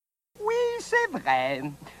c'est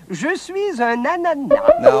vrai. Je suis un ananas.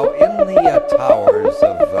 Now, in the towers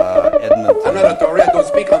of Edmonton... I'm not a Tory, I don't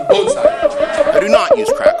speak on both sides. I do not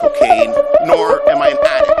use crack cocaine, nor am I an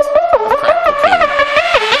addict of crack cocaine.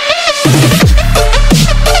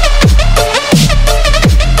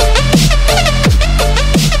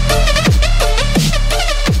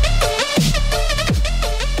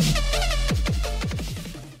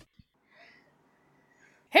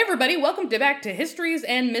 Hey everybody, welcome back to Histories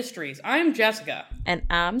and Mysteries. I'm Jessica. And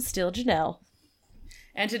I'm still Janelle.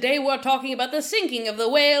 And today we're talking about the sinking of the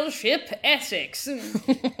whale ship Essex.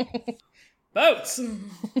 Boats.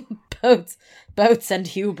 Boats and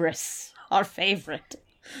hubris. Our favorite.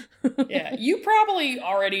 Yeah, you probably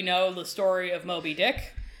already know the story of Moby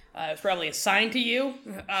Dick. It's probably assigned to you.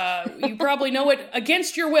 You probably know it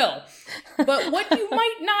against your will. But what you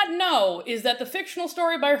might not know is that the fictional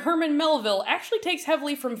story by Herman Melville actually takes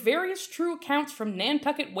heavily from various true accounts from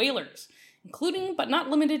Nantucket whalers, including but not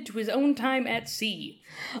limited to his own time at sea.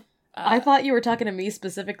 I thought you were talking to me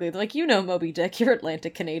specifically. Like, you know Moby Dick, you're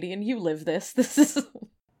Atlantic Canadian, you live this. This is...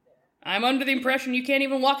 I'm under the impression you can't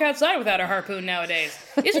even walk outside without a harpoon nowadays.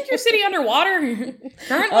 Isn't your city underwater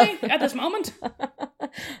currently at this moment? I'm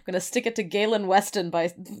gonna stick it to Galen Weston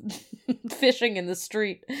by fishing in the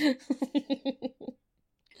street.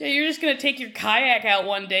 Yeah, you're just gonna take your kayak out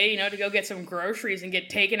one day, to go get some groceries and get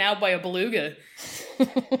taken out by a beluga.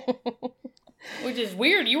 Which is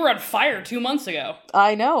weird. You were on fire 2 months ago.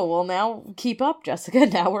 I know. Well, now keep up, Jessica.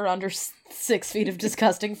 Now we're under 6 feet of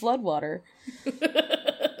disgusting floodwater.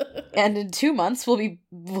 And in 2 months,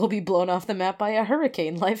 we'll be blown off the map by a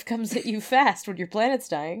hurricane. Life comes at you fast when your planet's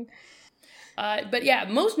dying. But yeah,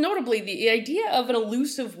 most notably, the idea of an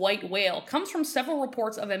elusive white whale comes from several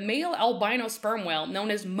reports of a male albino sperm whale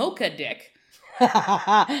known as Mocha Dick. Oh,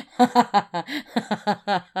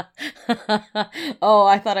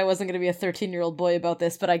 I thought I wasn't going to be a 13-year-old boy about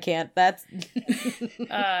this, but I can't. That's...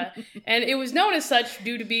 And it was known as such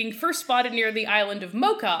due to being first spotted near the island of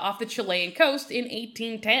Mocha off the Chilean coast in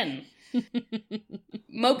 1810.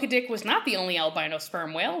 Mocha Dick was not the only albino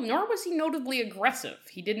sperm whale, nor was he notably aggressive.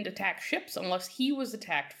 He didn't attack ships unless he was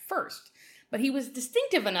attacked first. But he was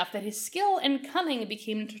distinctive enough that his skill and cunning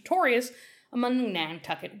became notorious among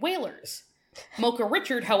Nantucket whalers. Mocha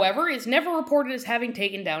Richard, however, is never reported as having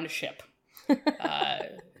taken down a ship.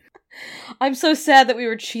 I'm so sad that we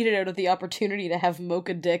were cheated out of the opportunity to have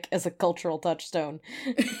Mocha Dick as a cultural touchstone.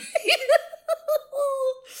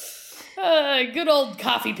 Good old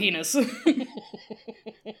coffee penis.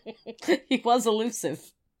 He was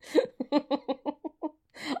elusive.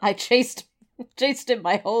 I chased him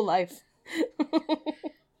my whole life.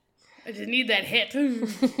 I just need that hit.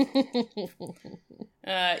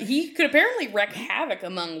 He could apparently wreak havoc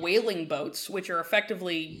among whaling boats, which are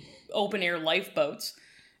effectively open-air lifeboats.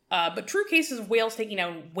 But true cases of whales taking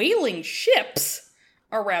down whaling ships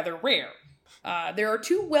are rather rare. There are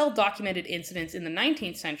two well-documented incidents in the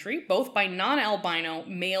 19th century, both by non-albino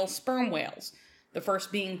male sperm whales. The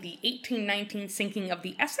first being the 1819 sinking of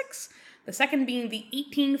the Essex, the second being the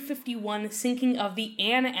 1851 sinking of the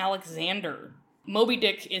Anne Alexander. Moby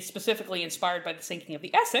Dick is specifically inspired by the sinking of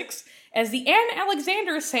the Essex, as the Anne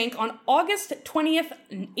Alexander sank on August 20th,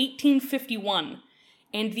 1851,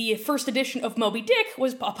 and the first edition of Moby Dick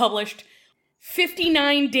was published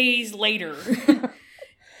 59 days later.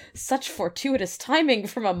 Such fortuitous timing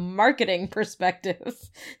from a marketing perspective.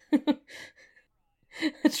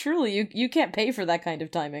 Truly, you can't pay for that kind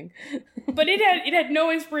of timing. But it had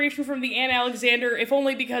no inspiration from the Anne Alexander, if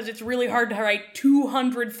only because it's really hard to write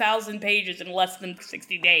 200,000 pages in less than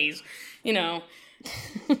 60 days.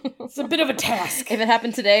 It's a bit of a task. If it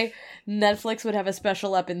happened today, Netflix would have a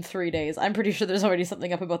special up in 3 days. I'm pretty sure there's already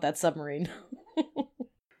something up about that submarine.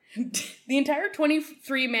 The entire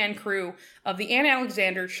 23-man crew of the Anne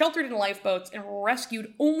Alexander sheltered in lifeboats and were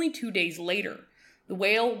rescued only 2 days later. The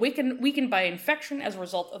whale, weakened by infection as a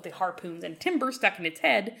result of the harpoons and timber stuck in its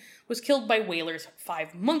head, was killed by whalers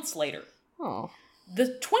 5 months later. Oh.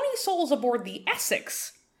 The 20 souls aboard the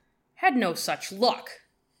Essex had no such luck.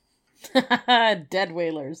 Dead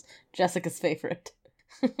whalers. Jessica's favorite.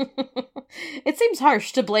 It seems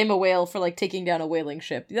harsh to blame a whale for, taking down a whaling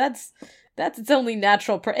ship. That's its only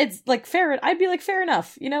natural... it's, fair... I'd be fair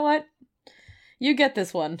enough. You know what? You get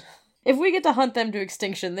this one. If we get to hunt them to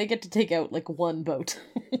extinction, they get to take out, one boat.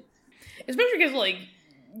 Especially because,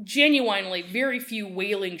 genuinely, very few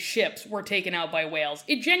whaling ships were taken out by whales.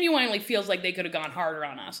 It genuinely feels like they could have gone harder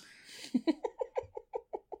on us.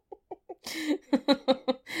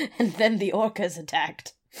 And then the orcas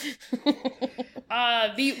attacked.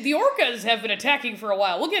 The orcas have been attacking for a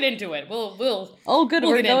while. We'll get into it. We'll Oh, good.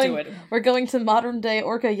 We'll get into it. We're going to modern day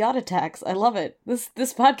orca yacht attacks. I love it.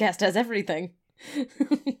 This podcast has everything.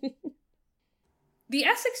 The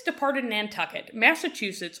Essex departed Nantucket,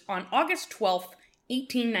 Massachusetts, on August 12th,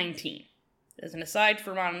 1819. As an aside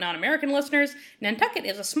for non-American listeners, Nantucket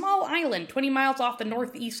is a small island 20 miles off the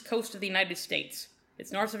northeast coast of the United States.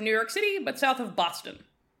 It's north of New York City, but south of Boston.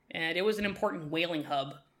 And it was an important whaling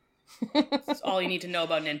hub. That's all you need to know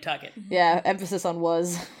about Nantucket. Yeah, emphasis on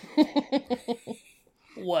was.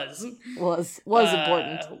 Was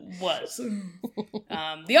important. Was.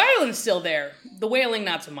 The island's still there. The whaling,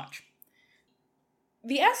 not so much.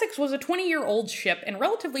 The Essex was a 20-year-old ship and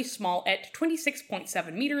relatively small at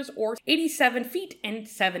 26.7 meters or 87 feet and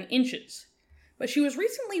 7 inches. But she was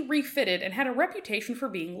recently refitted and had a reputation for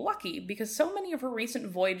being lucky because so many of her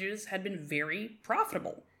recent voyages had been very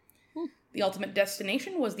profitable. The ultimate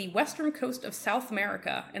destination was the western coast of South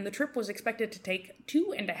America, and the trip was expected to take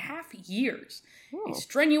 2.5 years. A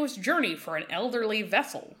strenuous journey for an elderly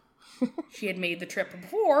vessel. She had made the trip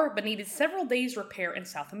before, but needed several days' repair in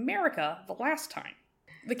South America the last time.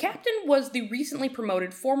 The captain was the recently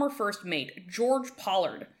promoted former first mate, George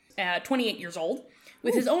Pollard, 28 years old,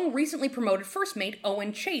 with his own recently promoted first mate,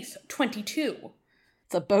 Owen Chase, 22.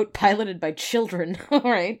 It's a boat piloted by children,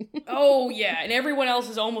 alright. Oh, yeah, and everyone else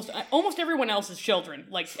is almost everyone else is children,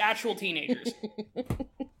 like actual teenagers.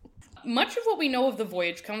 Much of what we know of the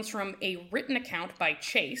voyage comes from a written account by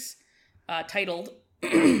Chase, titled,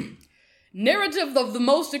 Narrative of the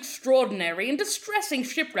most extraordinary and distressing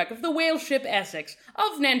shipwreck of the whale ship Essex,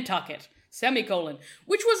 of Nantucket,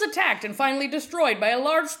 which was attacked and finally destroyed by a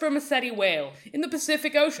large spermaceti whale in the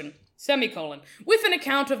Pacific Ocean, with an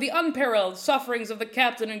account of the unparalleled sufferings of the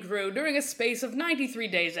captain and crew during a space of 93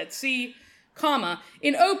 days at sea,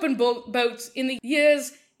 in open boats in the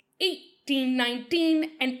years 1819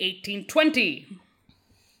 and 1820.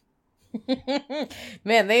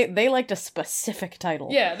 Man, they liked a specific title.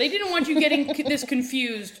 Yeah, they didn't want you getting this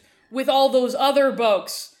confused with all those other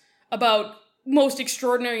books about most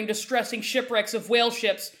extraordinary and distressing shipwrecks of whale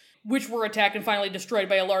ships, which were attacked and finally destroyed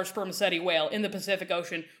by a large spermaceti whale in the Pacific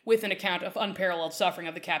Ocean, with an account of unparalleled suffering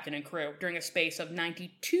of the captain and crew during a space of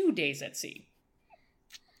 92 days at sea.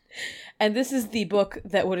 And this is the book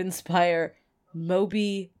that would inspire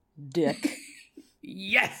Moby Dick.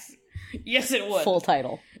 Yes! Yes, it would. Full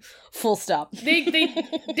title. Full stop. They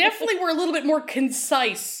definitely were a little bit more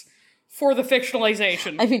concise for the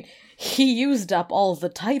fictionalization. I mean, he used up all the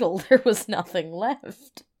title. There was nothing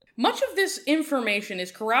left. Much of this information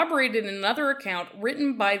is corroborated in another account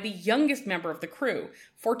written by the youngest member of the crew,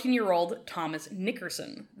 14-year-old Thomas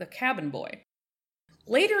Nickerson, the cabin boy.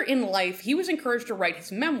 Later in life, he was encouraged to write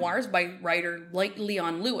his memoirs by writer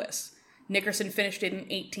Leon Lewis. Nickerson finished it in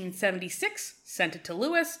 1876, sent it to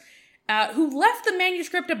Lewis, who left the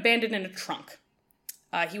manuscript abandoned in a trunk.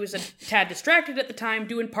 He was a tad distracted at the time,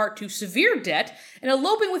 due in part to severe debt and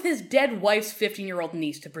eloping with his dead wife's 15-year-old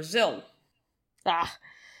niece to Brazil.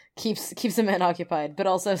 Keeps a man occupied, but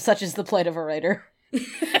also such is the plight of a writer.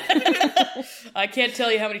 I can't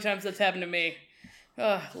tell you how many times that's happened to me.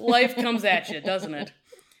 Life comes at you, doesn't it?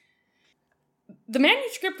 The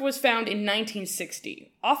manuscript was found in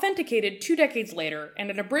 1960, authenticated 2 decades later,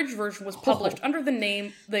 and an abridged version was published under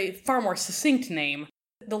the far more succinct name,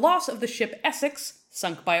 The Loss of the Ship Essex,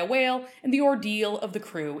 Sunk by a Whale, and the Ordeal of the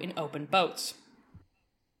Crew in Open Boats.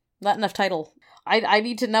 Not enough title. I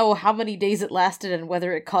need to know how many days it lasted and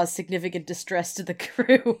whether it caused significant distress to the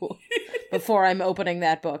crew before I'm opening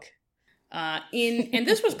that book. And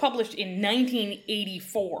this was published in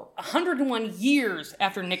 1984, 101 years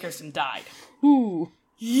after Nickerson died. Ooh.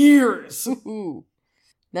 Years! Ooh.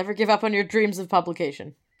 Never give up on your dreams of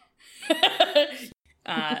publication.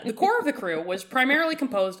 The core of the crew was primarily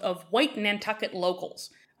composed of white Nantucket locals,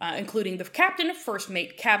 including the captain, first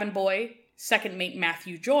mate cabin boy, second mate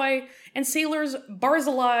Matthew Joy, and sailors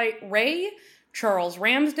Barzillai Ray, Charles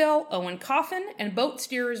Ramsdell, Owen Coffin, and boat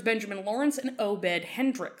steerers Benjamin Lawrence and Obed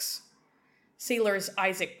Hendricks. Sailors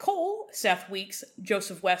Isaac Cole, Seth Weeks,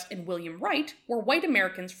 Joseph West, and William Wright were white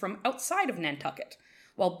Americans from outside of Nantucket,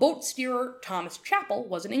 while boat steerer Thomas Chappell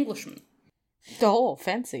was an Englishman. Oh,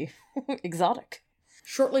 fancy. Exotic.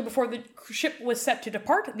 Shortly before the ship was set to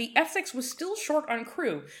depart, the Essex was still short on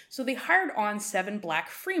crew, so they hired on 7 black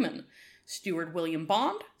freemen. Steward William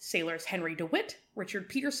Bond, sailors Henry DeWitt, Richard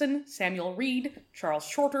Peterson, Samuel Reed, Charles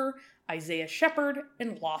Shorter, Isaiah Shepard,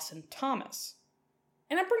 and Lawson Thomas.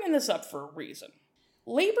 And I'm bringing this up for a reason.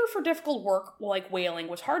 Labor for difficult work like whaling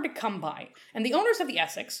was hard to come by, and the owners of the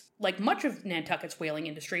Essex, like much of Nantucket's whaling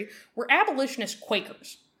industry, were abolitionist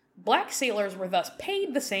Quakers. Black sailors were thus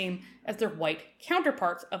paid the same as their white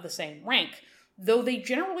counterparts of the same rank, though they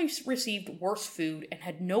generally received worse food and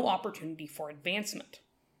had no opportunity for advancement.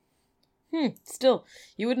 Still,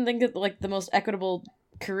 you wouldn't think that, like, the most equitable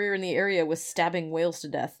career in the area was stabbing whales to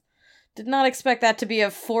death. Did not expect that to be a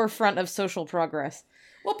forefront of social progress.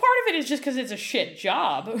 Well, part of it is just because it's a shit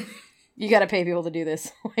job. You gotta pay people to do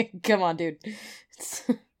this. Like, come on, dude.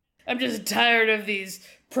 I'm just tired of these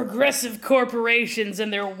progressive corporations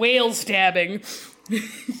and their whale stabbing.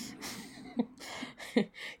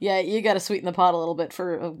 Yeah, you gotta sweeten the pot a little bit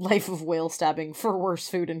for a life of whale stabbing for worse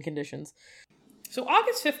food and conditions. So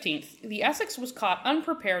August 15th, the Essex was caught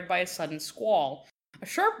unprepared by a sudden squall, a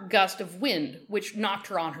sharp gust of wind which knocked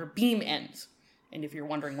her on her beam ends. And if you're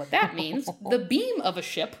wondering what that means, the beam of a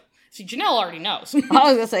ship... See, Janelle already knows. I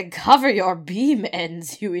was gonna say, cover your beam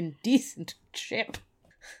ends, you indecent ship.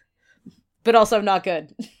 But also not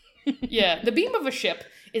good. Yeah, the beam of a ship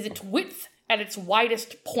is its width at its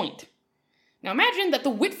widest point. Now imagine that the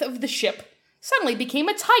width of the ship suddenly became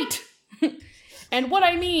its height. And what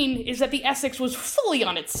I mean is that the Essex was fully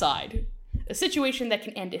on its side. A situation that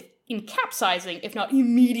can end in capsizing if not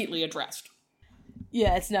immediately addressed.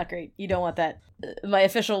 Yeah, it's not great. You don't want that. My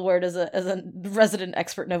official word as a resident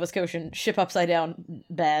expert Nova Scotian, ship upside down,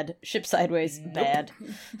 bad. Ship sideways, bad.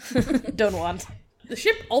 Don't want. The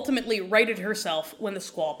ship ultimately righted herself when the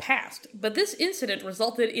squall passed, but this incident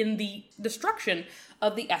resulted in the destruction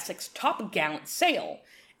of the Essex top-gallant sail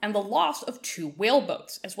and the loss of 2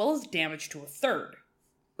 whaleboats, as well as damage to a third.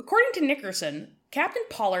 According to Nickerson, Captain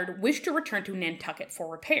Pollard wished to return to Nantucket for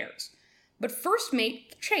repairs, but First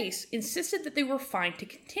Mate Chase insisted that they were fine to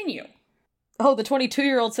continue. Oh, the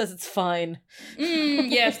 22-year-old says it's fine.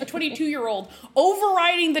 Yes, the 22-year-old,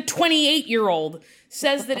 overriding the 28-year-old,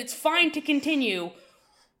 says that it's fine to continue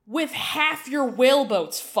with half your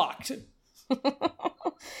whaleboats fucked.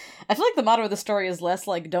 I feel like the motto of the story is less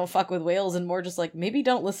like, don't fuck with whales, and more just like, maybe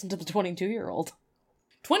don't listen to the 22-year-old.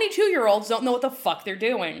 22-year-olds don't know what the fuck they're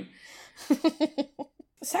doing.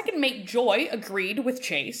 Second mate Joy agreed with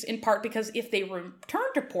Chase, in part because if they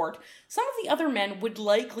returned to port, some of the other men would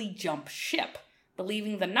likely jump ship,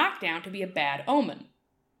 believing the knockdown to be a bad omen.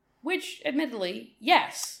 Which, admittedly,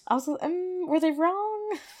 yes. Also, were they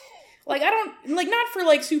wrong? Not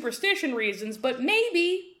for, superstition reasons, but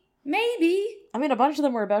maybe. I mean, a bunch of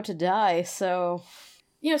them were about to die, so...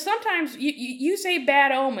 Sometimes you say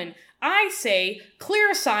bad omen. I say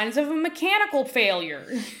clear signs of a mechanical failure.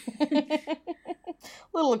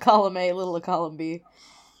 Little column A, little column B.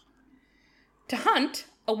 To hunt,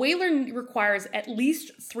 a whaler requires at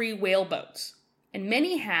least 3 whaleboats, and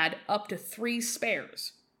many had up to 3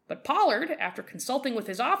 spares. But Pollard, after consulting with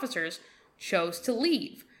his officers, chose to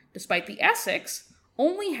leave, despite the Essex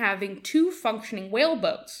only having 2 functioning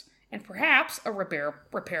whaleboats, and perhaps a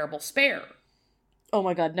repairable spare. Oh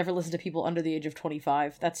my god, never listen to people under the age of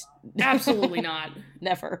 25. That's... Absolutely not.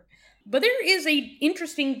 Never. But there is an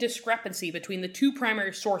interesting discrepancy between the 2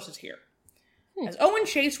 primary sources here. As Owen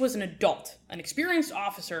Chase was an adult, an experienced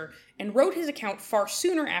officer, and wrote his account far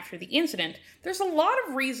sooner after the incident, there's a lot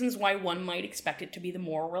of reasons why one might expect it to be the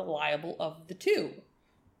more reliable of the 2.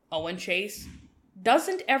 Owen Chase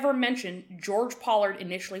doesn't ever mention George Pollard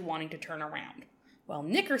initially wanting to turn around, while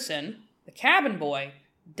Nickerson, the cabin boy,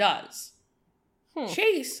 does.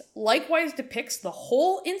 Chase likewise depicts the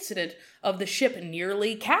whole incident of the ship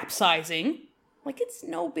nearly capsizing like it's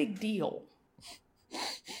no big deal.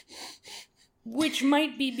 Which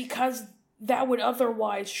might be because that would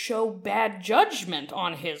otherwise show bad judgment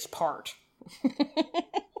on his part.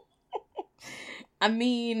 I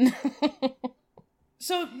mean...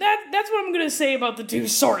 So that's what I'm going to say about the 2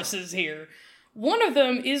 sources here. One of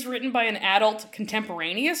them is written by an adult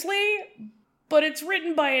contemporaneously, but it's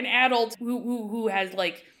written by an adult who has,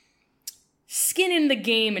 skin in the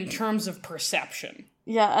game in terms of perception.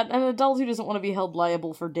 Yeah, an adult who doesn't want to be held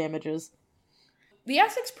liable for damages. The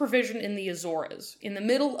Essex provisioned in the Azores, in the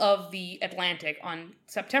middle of the Atlantic, on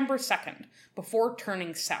September 2nd, before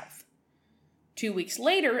turning south. 2 weeks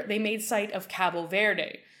later, they made sight of Cabo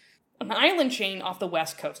Verde, an island chain off the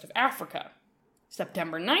west coast of Africa.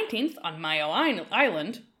 September 19th, on Mayo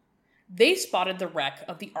Island, they spotted the wreck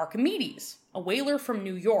of the Archimedes, a whaler from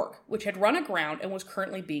New York, which had run aground and was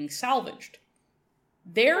currently being salvaged.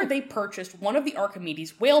 There, they purchased one of the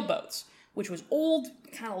Archimedes whaleboats, which was old,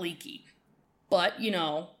 kind of leaky. But, it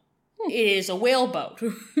is a whaleboat.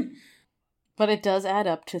 But it does add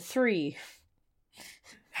up to 3.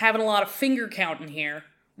 Having a lot of finger counting here,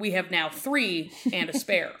 we have now 3 and a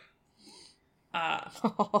spare. A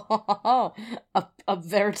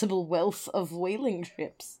veritable wealth of whaling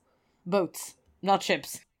ships. Boats, not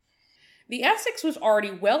ships. The Essex was already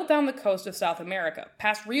well down the coast of South America,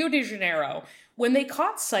 past Rio de Janeiro, when they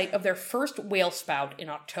caught sight of their first whale spout in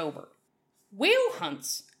October. Whale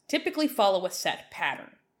hunts typically follow a set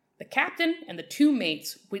pattern. The captain and the 2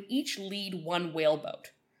 mates would each lead one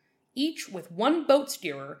whaleboat, each with 1 boat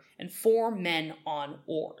steerer and 4 men on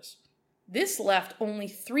oars. This left only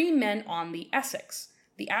 3 men on the Essex,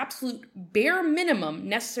 the absolute bare minimum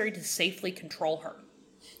necessary to safely control her.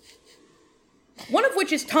 One of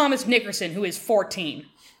which is Thomas Nickerson, who is 14.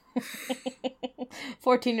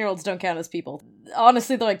 14-year-olds don't count as people.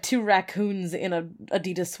 Honestly, they're like 2 raccoons in a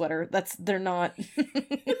Adidas sweater. They're not.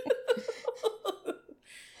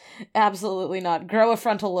 Absolutely not. Grow a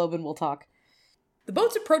frontal lobe and we'll talk. The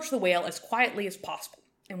boats approach the whale as quietly as possible,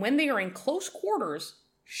 and when they are in close quarters,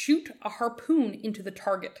 shoot a harpoon into the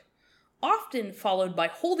target, often followed by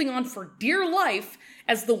holding on for dear life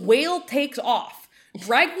as the whale takes off,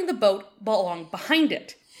 dragging the boat along behind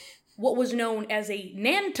it. What was known as a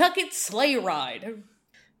Nantucket sleigh ride.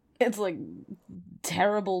 It's like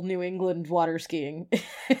terrible New England water skiing.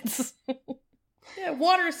 It's Yeah,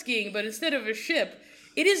 water skiing, but instead of a ship,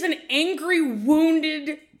 it is an angry,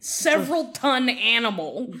 wounded, several-ton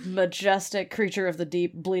animal. Majestic creature of the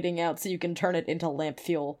deep bleeding out so you can turn it into lamp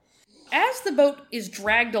fuel. As the boat is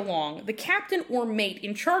dragged along, the captain or mate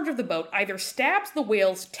in charge of the boat either stabs the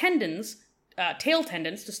whale's tail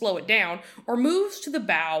tendons to slow it down, or moves to the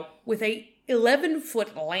bow with a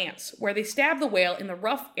 11-foot lance, where they stab the whale in the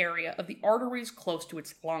rough area of the arteries close to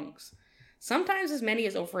its lungs. Sometimes as many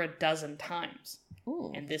as over 12 times.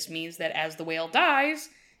 Ooh. And this means that as the whale dies,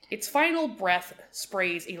 its final breath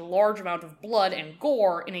sprays a large amount of blood and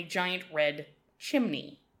gore in a giant red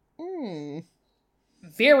chimney.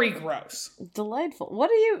 Very gross. Delightful. What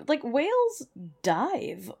do you, like, whales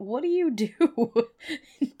dive. What do you do?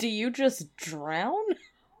 Do you just drown?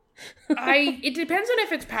 It depends on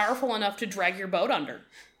if it's powerful enough to drag your boat under,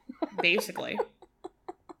 basically.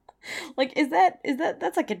 Like,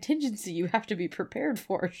 that's a contingency you have to be prepared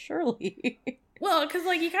for, surely. Well, because,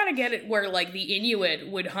 like, you kind of get it where, like, the Inuit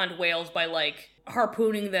would hunt whales by, like,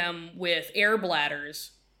 harpooning them with air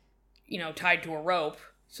bladders, tied to a rope,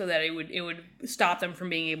 so that it would stop them from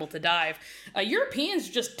being able to dive. Europeans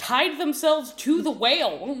just tied themselves to the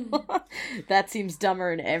whale. That seems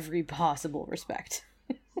dumber in every possible respect.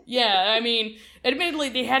 Yeah, I mean, admittedly,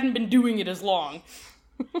 they hadn't been doing it as long.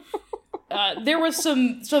 There was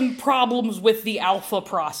some problems with the alpha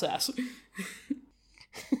process.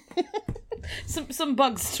 Some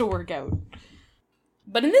bugs to work out.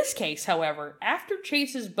 But in this case, however, after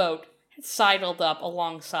Chase's boat had sidled up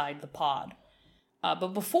alongside the pod,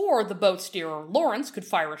 but before the boat steerer Lawrence could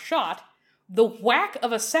fire a shot, the whack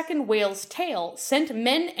of a second whale's tail sent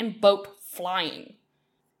men and boat flying.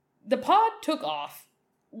 The pod took off,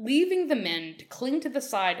 leaving the men to cling to the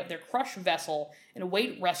side of their crushed vessel and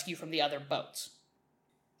await rescue from the other boats.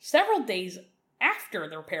 Several days after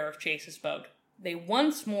the repair of Chase's boat, they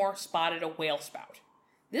once more spotted a whale spout.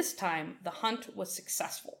 This time, the hunt was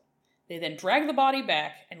successful. They then dragged the body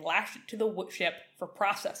back and lashed it to the ship for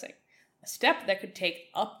processing, a step that could take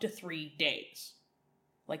up to 3 days.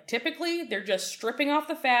 Like, typically, they're just stripping off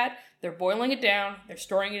the fat, they're boiling it down, they're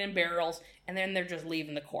storing it in barrels, and then they're just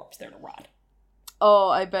leaving the corpse there to rot. Oh,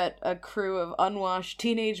 I bet a crew of unwashed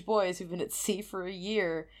teenage boys who've been at sea for a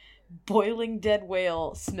year, boiling dead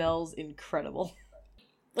whale smells incredible.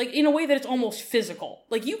 Like, in a way that it's almost physical.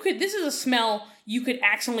 Like, this is a smell you could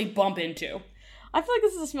accidentally bump into. I feel like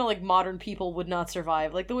this is a smell like modern people would not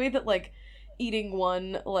survive. Like, the way that, like, eating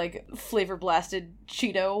one, like, flavor-blasted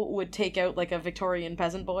Cheeto would take out, like, a Victorian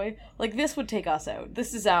peasant boy. Like, this would take us out.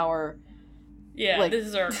 This is our... Yeah, like... this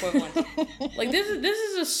is our equivalent. Like, this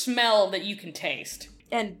is a smell that you can taste.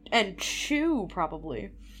 And chew,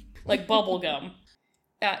 probably. Like bubblegum.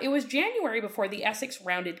 It was January before the Essex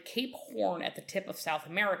rounded Cape Horn at the tip of South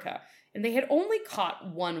America, and they had only caught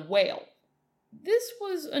 1 whale. This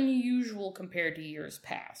was unusual compared to years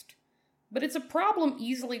past, but it's a problem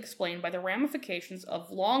easily explained by the ramifications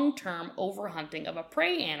of long-term overhunting of a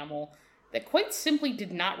prey animal that quite simply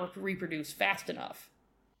did not reproduce fast enough.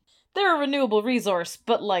 They're a renewable resource,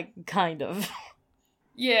 but, like, kind of.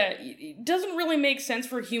 Yeah, it doesn't really make sense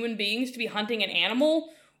for human beings to be hunting an animal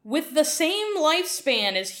with the same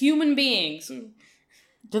lifespan as human beings.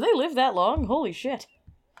 Do they live that long? Holy shit.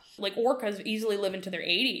 Like, orcas easily live into their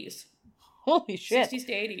 80s. Holy shit. 60s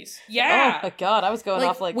to 80s. Yeah! Oh my god, I was going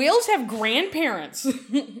off, like... Whales have grandparents.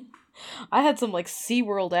 I had some, like,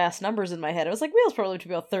 SeaWorld-ass numbers in my head. I was like, whales probably live to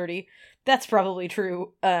be about 30. That's probably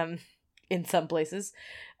true, in some places.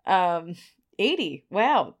 80.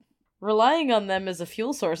 Wow. Relying on them as a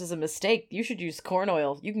fuel source is a mistake. You should use corn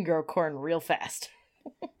oil. You can grow corn real fast.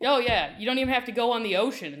 Oh yeah, you don't even have to go on the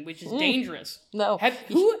ocean, which is dangerous. No.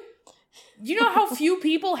 Do you know how few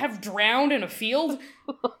people have drowned in a field?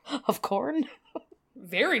 Of corn?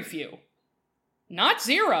 Very few. Not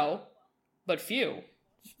zero, but few.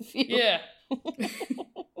 Yeah.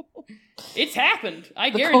 It's happened. I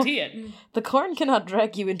guarantee it. The corn cannot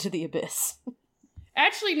drag you into the abyss.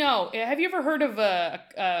 Actually, no. Have you ever heard of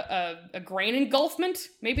a grain engulfment?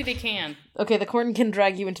 Maybe they can. Okay, the corn can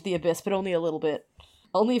drag you into the abyss, but only a little bit.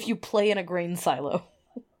 Only if you play in a grain silo.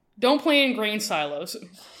 Don't play in grain silos.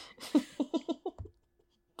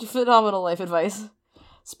 Phenomenal life advice.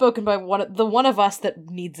 Spoken by the one of us that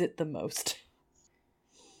needs it the most.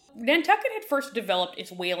 Nantucket had first developed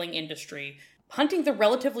its whaling industry, hunting the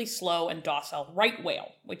relatively slow and docile right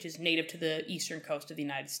whale, which is native to the eastern coast of the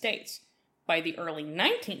United States. By the early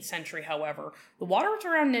 19th century, however, the waters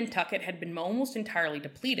around Nantucket had been almost entirely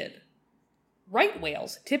depleted. Right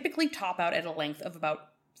whales typically top out at a length of about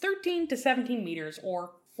 13 to 17 meters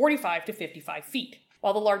or 45 to 55 feet.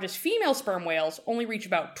 While the largest female sperm whales only reach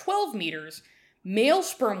about 12 meters, male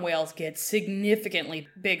sperm whales get significantly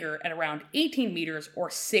bigger at around 18 meters or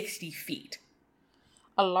 60 feet.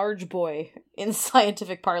 A large boy, in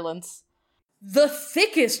scientific parlance. The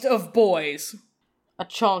thickest of boys. A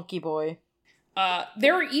chonky boy.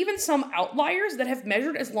 There are even some outliers that have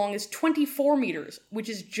measured as long as 24 meters, which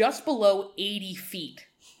is just below 80 feet.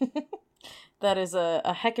 That is a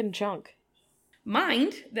heckin' chunk.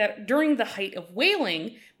 Mind that during the height of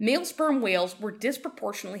whaling, male sperm whales were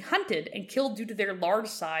disproportionately hunted and killed due to their large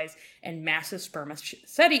size and massive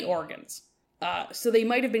spermaceti organs. So they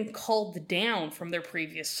might have been culled down from their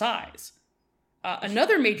previous size.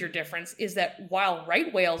 Another major difference is that while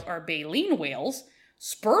right whales are baleen whales,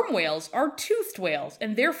 sperm whales are toothed whales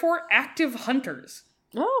and therefore active hunters.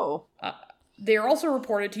 Oh. They are also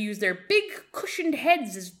reported to use their big cushioned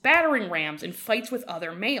heads as battering rams in fights with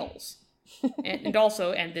other males. and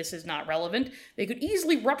also, and this is not relevant, they could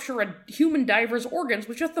easily rupture a human diver's organs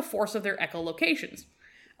with just the force of their echolocations.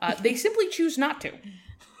 They simply choose not to.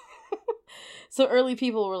 So early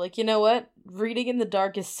people were like, you know what? Reading in the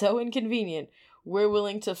dark is so inconvenient. We're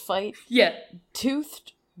willing to fight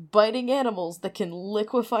toothed, biting animals that can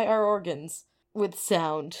liquefy our organs with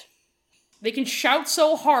sound. They can shout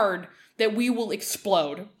so hard that we will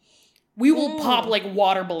explode. We will pop like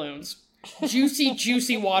water balloons. Juicy,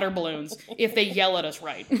 juicy water balloons if they yell at us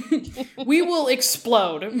right. We will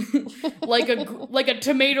explode like a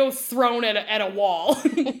tomato thrown at a wall.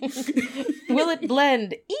 Will it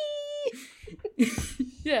blend? Eee!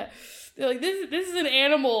 Yeah. They're like, this is an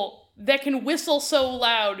animal that can whistle so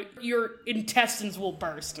loud your intestines will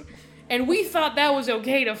burst. And we thought that was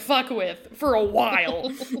okay to fuck with for a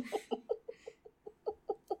while.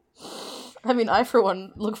 I mean, I, for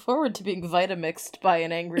one, look forward to being Vitamixed by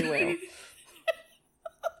an angry whale.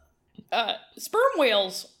 Sperm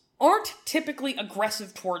whales aren't typically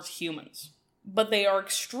aggressive towards humans, but they are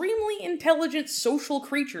extremely intelligent social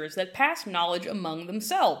creatures that pass knowledge among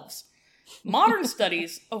themselves. Modern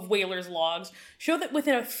studies of whalers' logs show that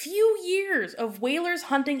within a few years of whalers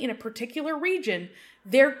hunting in a particular region,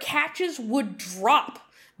 their catches would drop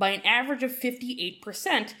by an average of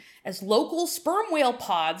 58% as local sperm whale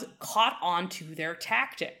pods caught on to their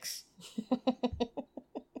tactics.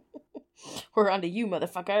 We're onto you,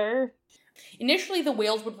 motherfucker. Initially, the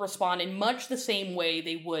whales would respond in much the same way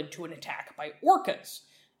they would to an attack by orcas,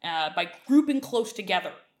 by grouping close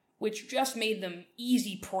together, which just made them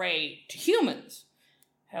easy prey to humans.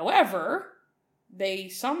 However, they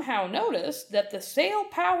somehow noticed that the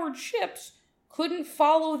sail-powered ships couldn't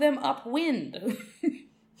follow them upwind.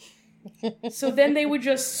 So then they would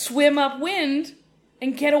just swim upwind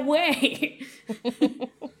and get away. It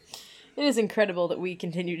is incredible that we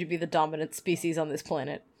continue to be the dominant species on this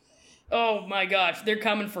planet. Oh my gosh, they're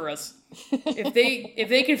coming for us. If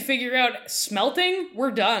they can figure out smelting,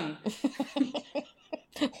 we're done.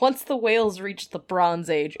 Once the whales reach the Bronze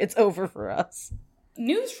Age, it's over for us.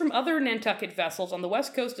 News from other Nantucket vessels on the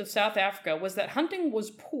west coast of South Africa was that hunting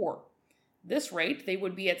was poor. At this rate, they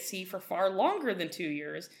would be at sea for far longer than 2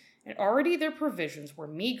 years, and already their provisions were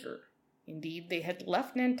meager. Indeed, they had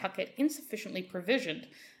left Nantucket insufficiently provisioned,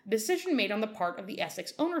 a decision made on the part of the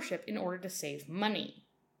Essex ownership in order to save money.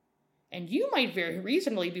 And you might very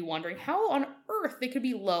reasonably be wondering how on earth they could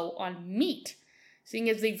be low on meat, seeing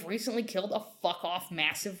as they've recently killed a fuck-off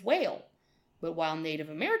massive whale. But while Native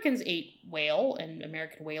Americans ate whale, and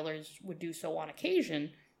American whalers would do so on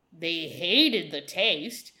occasion, they hated the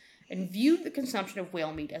taste and viewed the consumption of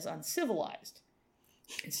whale meat as uncivilized.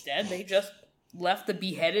 Instead, they just left the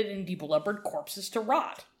beheaded and deblubbered corpses to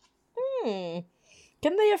rot. Can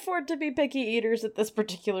they afford to be picky eaters at this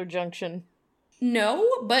particular junction? No,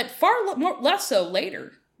 but less so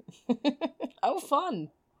later. Oh, fun.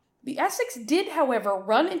 The Essex did, however,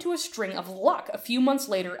 run into a string of luck a few months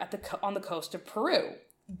later on the coast of Peru.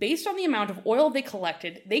 Based on the amount of oil they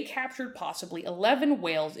collected, they captured possibly 11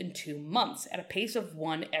 whales in 2 months, at a pace of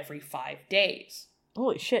 1 every 5 days.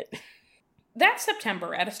 Holy shit. That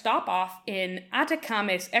September, at a stop-off in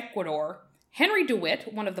Atacames, Ecuador, Henry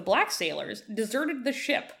DeWitt, one of the black sailors, deserted the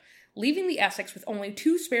ship, leaving the Essex with only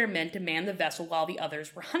 2 spare men to man the vessel while the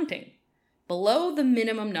others were hunting, below the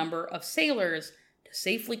minimum number of sailors to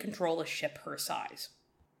safely control a ship her size.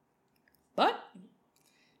 But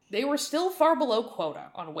they were still far below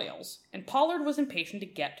quota on whales, and Pollard was impatient to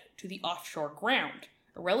get to the offshore ground,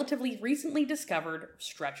 a relatively recently discovered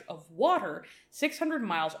stretch of water 600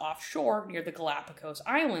 miles offshore near the Galapagos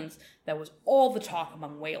Islands that was all the talk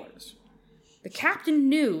among whalers. The captain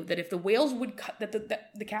knew that the whales would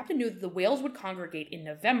congregate in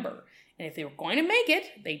November, and if they were going to make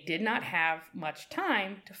it, they did not have much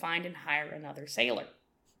time to find and hire another sailor.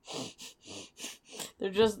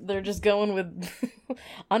 They're just going with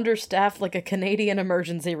understaffed like a Canadian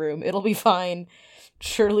emergency room. It'll be fine.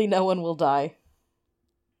 Surely no one will die.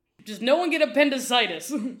 Just no one get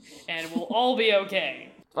appendicitis, and we'll all be okay.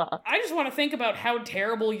 I just want to think about how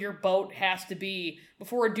terrible your boat has to be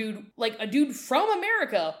before a dude from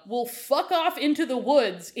America will fuck off into the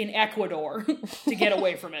woods in Ecuador to get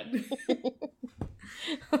away from it.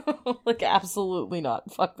 Like, absolutely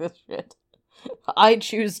not. Fuck this shit. I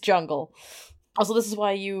choose jungle. Also, this is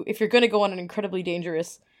why if you're going to go on an incredibly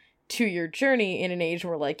dangerous 2-year journey in an age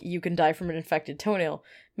where, like, you can die from an infected toenail,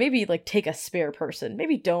 maybe, like, take a spare person.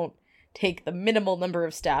 Maybe don't take the minimal number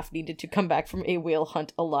of staff needed to come back from a whale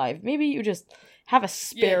hunt alive. Maybe you just have a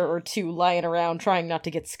spare or 2 lying around trying not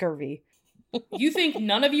to get scurvy. You think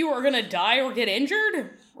none of you are gonna die or get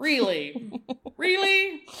injured? Really?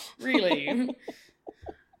 Really? Really?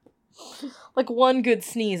 Like, one good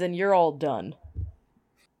sneeze and you're all done.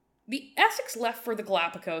 The Essex left for the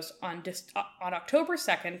Galapagos on October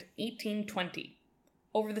 2nd, 1820.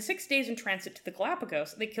 Over the 6 days in transit to the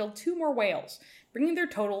Galapagos, they killed 2 more whales, bringing their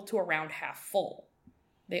total to around half full.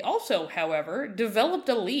 They also, however, developed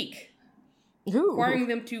a leak, requiring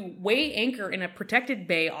them to weigh anchor in a protected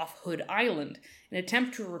bay off Hood Island in an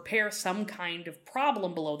attempt to repair some kind of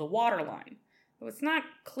problem below the waterline. Though it's not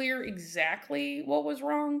clear exactly what was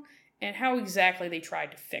wrong and how exactly they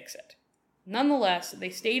tried to fix it. Nonetheless, they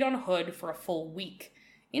stayed on Hood for a full week,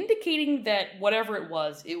 indicating that whatever it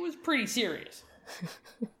was pretty serious.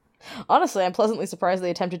 Honestly, I'm pleasantly surprised they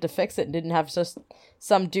attempted to fix it and didn't have just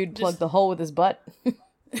some dude plug the hole with his butt.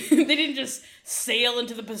 They didn't just sail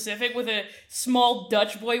into the Pacific with a small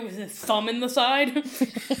Dutch boy with his thumb in the side.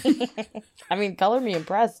 I mean, color me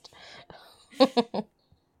impressed.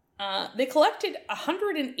 They collected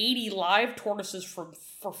 180 live tortoises for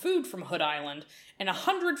food from Hood Island and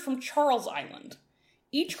 100 from Charles Island.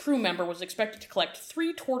 Each crew member was expected to collect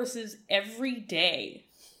 3 tortoises every day.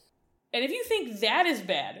 And if you think that is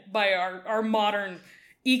bad by our modern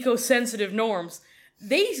eco-sensitive norms,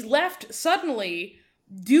 they left suddenly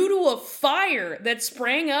due to a fire that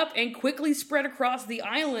sprang up and quickly spread across the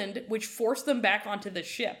island, which forced them back onto the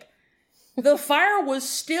ship. The fire was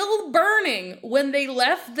still burning when they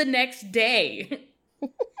left the next day.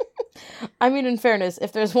 I mean, in fairness,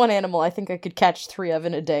 if there's one animal I think I could catch 3 of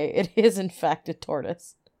in a day, it is in fact a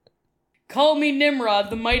tortoise. Call me Nimrod,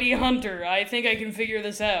 the mighty hunter. I think I can figure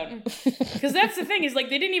this out. Because that's the thing, is like,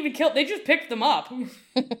 they didn't even kill, they just picked them up.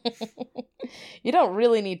 You don't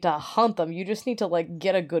really need to hunt them, you just need to, like,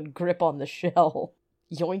 get a good grip on the shell.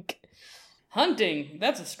 Yoink. Hunting,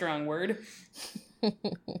 that's a strong word.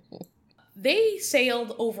 They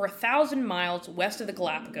sailed over 1,000 miles west of the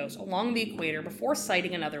Galapagos along the equator before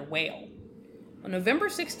sighting another whale. On November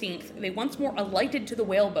 16th, they once more alighted to the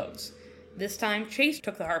whaleboats. This time, Chase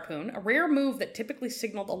took the harpoon, a rare move that typically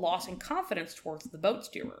signaled a loss in confidence towards the boat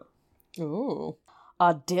steerer. Ooh.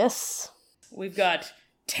 A diss. We've got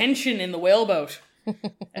tension in the whaleboat.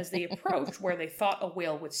 As they approached where they thought a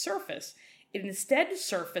whale would surface, it instead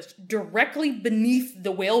surfaced directly beneath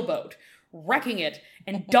the whaleboat, wrecking it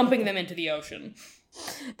and dumping them into the ocean.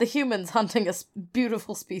 The humans hunting a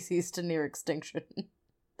beautiful species to near extinction.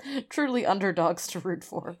 Truly underdogs to root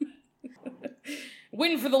for.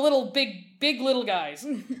 Win for the big little guys.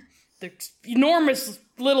 The enormous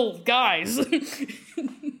little guys.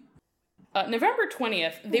 November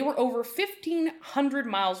 20th, they were over 1,500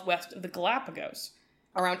 miles west of the Galapagos.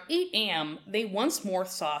 Around 8 a.m., they once more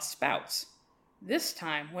saw spouts. This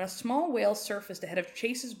time, when a small whale surfaced ahead of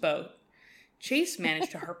Chase's boat, Chase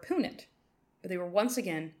managed to harpoon it, but they were once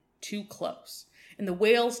again too close. and the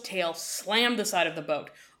whale's tail slammed the side of the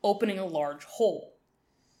boat, opening a large hole.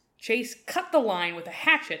 Chase cut the line with a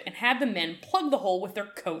hatchet and had the men plug the hole with their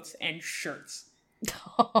coats and shirts.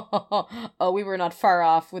 Oh, we were not far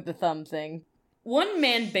off with the thumb thing. One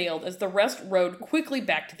man bailed as the rest rowed quickly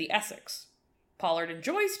back to the Essex. Pollard and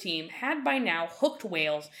Joy's team had by now hooked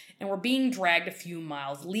whales and were being dragged a few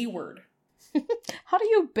miles leeward. How do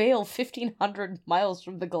you bail 1,500 miles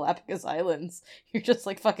from the Galapagos Islands? You're just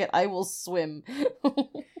like, fuck it, I will swim.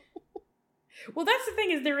 Well, that's the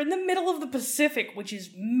thing, is they're in the middle of the Pacific, which is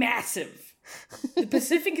massive. The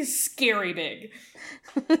Pacific is scary big.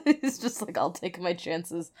 It's just like, I'll take my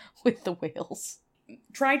chances with the whales.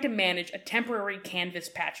 Tried to manage a temporary canvas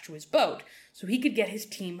patch to his boat so he could get his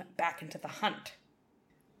team back into the hunt.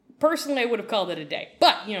 Personally, I would have called it a day.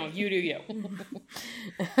 But, you do you.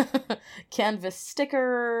 Canvas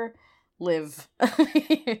sticker, live.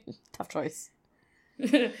 Tough choice.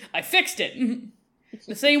 I fixed it.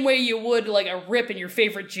 The same way you would, like, a rip in your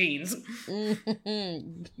favorite jeans.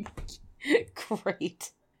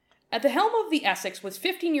 Great. At the helm of the Essex was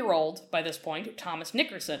 15-year-old, by this point, Thomas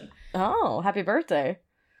Nickerson. Oh, happy birthday.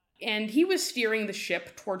 And he was steering the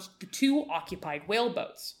ship towards the two occupied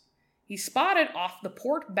whaleboats. He spotted off the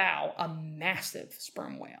port bow a massive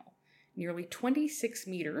sperm whale, nearly 26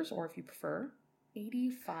 meters, or if you prefer,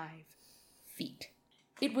 85 feet.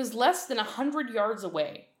 It was less than 100 yards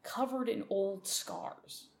away, covered in old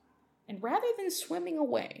scars. And rather than swimming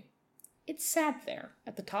away, it sat there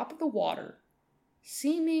at the top of the water,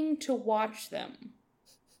 seeming to watch them.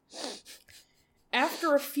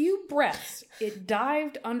 After a few breaths, it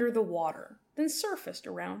dived under the water, then surfaced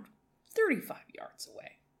around 35 yards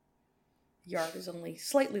away. The yard is only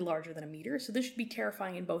slightly larger than a meter, so this should be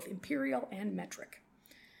terrifying in both imperial and metric.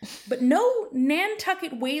 But no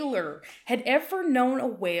Nantucket whaler had ever known a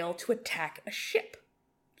whale to attack a ship,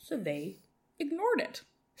 so they ignored it.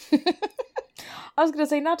 I was going to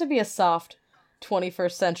say, not to be a soft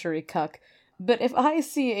 21st century cuck, but if I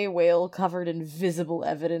see a whale covered in visible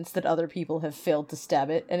evidence that other people have failed to stab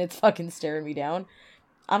it, and it's fucking staring me down,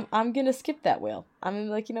 I'm going to skip that whale. I'm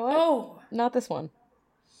like, you know what? Oh. Not this one.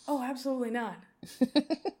 Oh, absolutely not.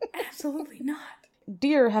 Absolutely not.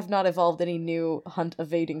 Deer have not evolved any new hunt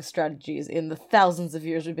evading strategies in the thousands of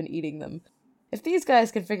years we've been eating them. If these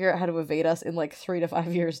guys can figure out how to evade us in like 3 to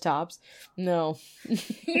 5 years tops, no.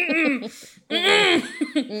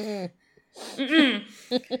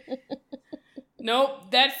 Nope,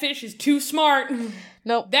 that fish is too smart.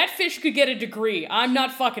 Nope. That fish could get a degree. I'm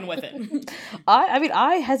not fucking with it.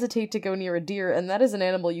 I hesitate to go near a deer, and that is an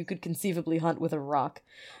animal you could conceivably hunt with a rock.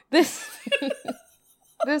 This,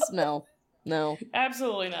 no.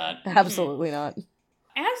 Absolutely not. Absolutely not.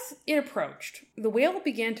 As it approached, the whale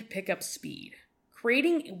began to pick up speed,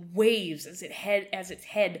 creating waves as its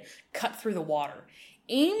head cut through the water,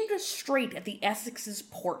 aimed straight at the Essex's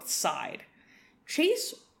port side.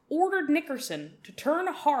 Chase ordered Nickerson to turn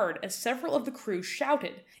hard as several of the crew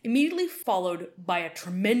shouted, immediately followed by a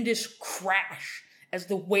tremendous crash as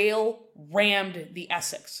the whale rammed the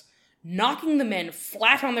Essex, knocking the men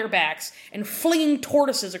flat on their backs and flinging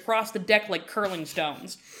tortoises across the deck like curling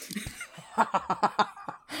stones.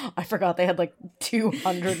 I forgot they had like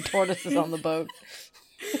 200 tortoises on the boat.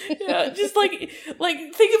 Yeah, just like think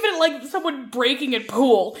of it like someone breaking a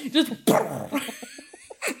pool. Just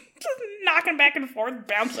knocking back and forth,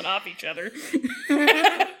 bouncing off each other.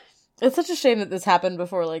 It's such a shame that this happened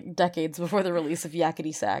before, like, decades before the release of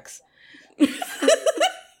yakety sax.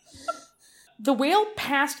 The whale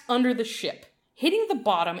passed under the ship, hitting the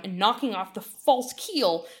bottom and knocking off the false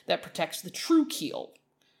keel that protects the true keel.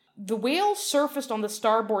 The whale surfaced on the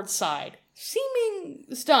starboard side, seeming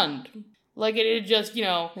stunned, like it had just,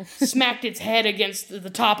 smacked its head against the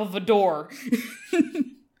top of a door.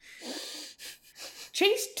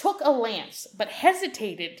 Chase took a lance, but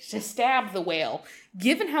hesitated to stab the whale,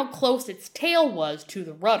 given how close its tail was to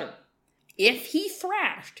the rudder. If he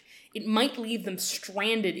thrashed, it might leave them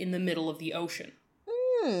stranded in the middle of the ocean.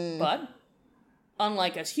 But,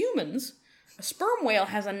 unlike us humans, a sperm whale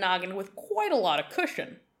has a noggin with quite a lot of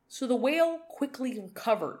cushion, so the whale quickly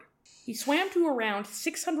recovered. He swam to around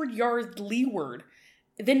 600 yards leeward,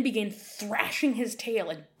 then began thrashing his tail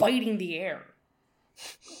and biting the air.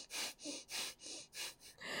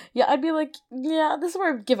 Yeah, I'd be like, yeah, this is where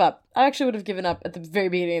I would give up. I actually would have given up at the very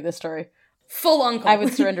beginning of this story. Full uncle. I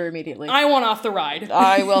would surrender immediately. I want off the ride.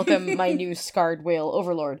 I welcome my new scarred whale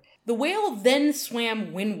overlord. The whale then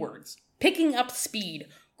swam windwards, picking up speed,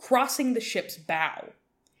 crossing the ship's bow.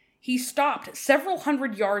 He stopped several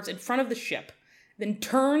hundred yards in front of the ship, then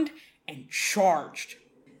turned and charged.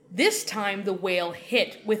 This time the whale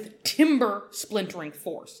hit with timber splintering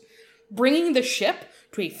force. bringing the ship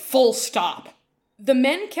to a full stop. The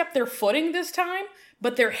men kept their footing this time,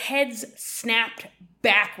 but their heads snapped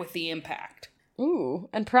back with the impact. Ooh,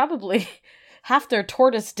 and probably half their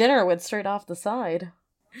tortoise dinner went straight off the side.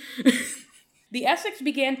 The Essex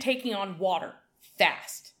began taking on water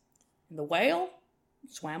fast, and the whale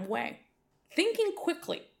swam away. Thinking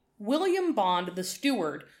quickly, William Bond, the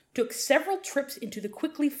steward, took several trips into the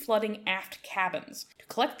quickly flooding aft cabins to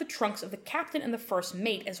collect the trunks of the captain and the first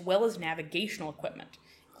mate, as well as navigational equipment,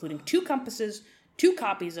 including 2 compasses, 2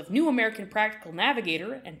 copies of New American Practical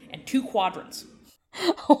Navigator, and 2 quadrants.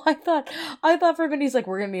 Oh, I thought for a minute he's like,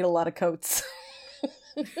 we're gonna need a lot of coats.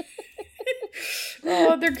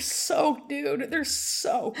 Oh, they're soaked, dude. They're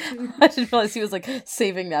soaked. I didn't realize he was like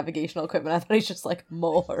saving navigational equipment. I thought he's just like,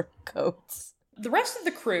 more coats. The rest of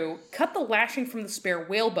the crew cut the lashing from the spare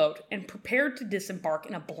whaleboat and prepared to disembark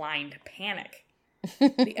in a blind panic.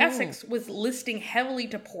 The Essex was listing heavily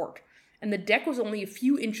to port, and the deck was only a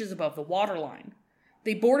few inches above the waterline.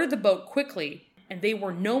 They boarded the boat quickly, and they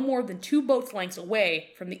were no more than 2 boats' lengths away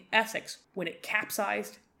from the Essex when it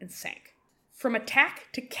capsized and sank. From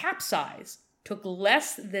attack to capsize took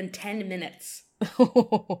less than 10 minutes.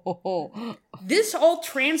 This all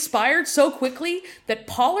transpired so quickly that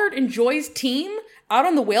Pollard and Joy's team out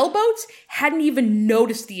on the whaleboats hadn't even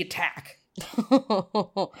noticed the attack.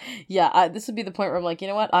 Yeah, this would be the point where I'm like, you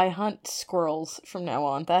know what? I hunt squirrels from now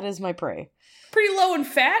on. That is my prey. Pretty low in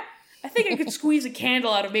fat. I think I could squeeze a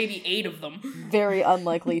candle out of maybe 8 of them. Very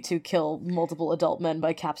unlikely to kill multiple adult men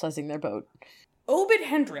by capsizing their boat. Obed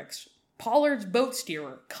Hendricks, Pollard's boat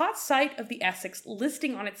steerer, caught sight of the Essex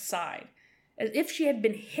listing on its side, as if she had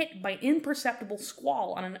been hit by an imperceptible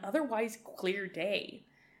squall on an otherwise clear day.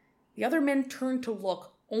 The other men turned to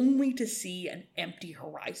look, only to see an empty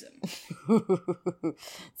horizon.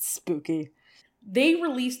 Spooky. They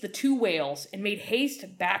released the 2 whales and made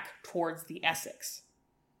haste back towards the Essex.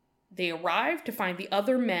 They arrived to find the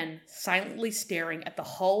other men silently staring at the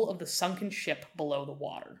hull of the sunken ship below the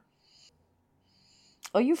water.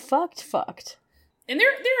 Oh, you fucked. And there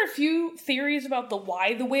are a few theories about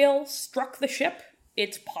why the whale struck the ship.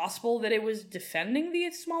 It's possible that it was defending the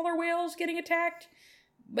smaller whales getting attacked,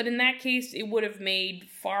 but in that case, it would have made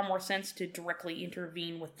far more sense to directly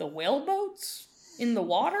intervene with the whaleboats in the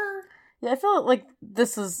water. Yeah, I feel like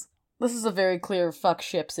this is a very clear fuck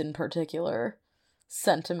ships in particular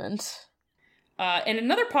sentiment. And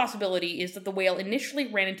another possibility is that the whale initially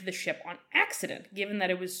ran into the ship on accident, given that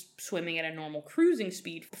it was swimming at a normal cruising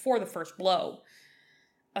speed before the first blow.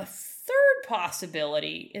 A third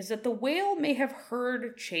possibility is that the whale may have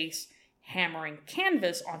heard Chase hammering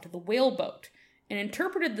canvas onto the whaleboat and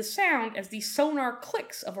interpreted the sound as the sonar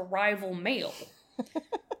clicks of a rival male.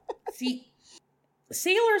 See,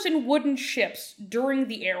 sailors in wooden ships during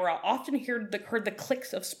the era often heard the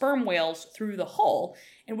clicks of sperm whales through the hull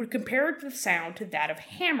and would compare the sound to that of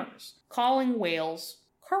hammers, calling whales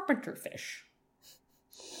carpenter fish.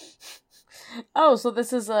 Oh, so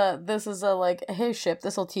this is a like, hey ship,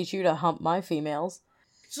 this'll teach you to hump my females.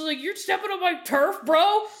 So like, you're stepping on my turf,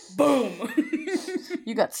 bro? Boom!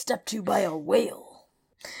 You got stepped to by a whale.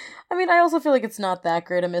 I mean, I also feel like it's not that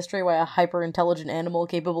great a mystery why a hyper-intelligent animal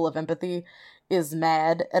capable of empathy is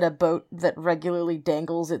mad at a boat that regularly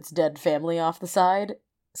dangles its dead family off the side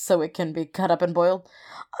so it can be cut up and boiled.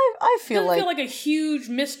 I feel Doesn't feel like a huge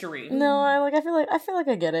mystery. No, I feel like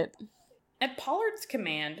I get it. At Pollard's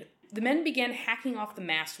command, the men began hacking off the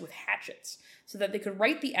masts with hatchets so that they could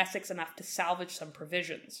right the Essex enough to salvage some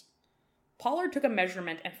provisions. Pollard took a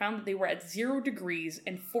measurement and found that they were at 0 degrees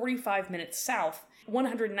and 45 minutes south,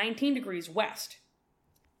 119 degrees west.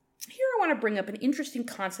 Here I want to bring up an interesting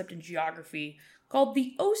concept in geography called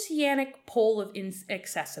the oceanic pole of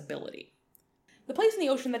inaccessibility. The place in the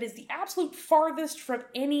ocean that is the absolute farthest from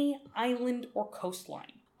any island or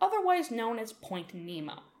coastline, otherwise known as Point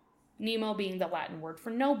Nemo. Nemo being the Latin word for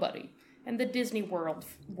nobody, and the Disney World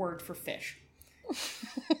word for fish.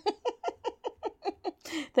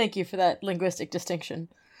 Thank you for that linguistic distinction.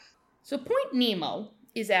 So Point Nemo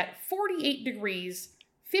is at 48 degrees,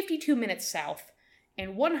 52 minutes south,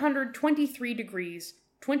 and 123 degrees,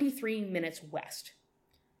 23 minutes west.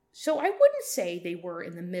 So I wouldn't say they were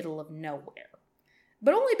in the middle of nowhere,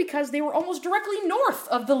 but only because they were almost directly north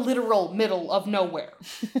of the literal middle of nowhere.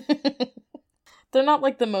 They're not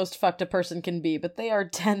like the most fucked a person can be, but they are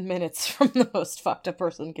 10 minutes from the most fucked a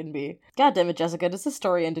person can be. God damn it, Jessica, does this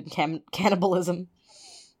story end in cannibalism?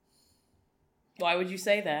 Why would you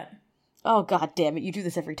say that? Oh, god damn it, you do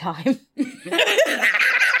this every time.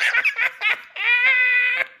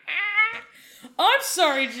 I'm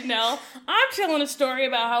sorry, Janelle. I'm telling a story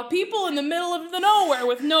about how people in the middle of the nowhere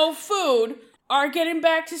with no food are getting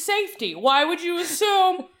back to safety. Why would you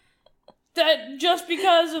assume that just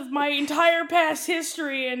because of my entire past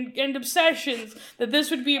history and obsessions that this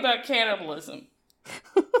would be about cannibalism?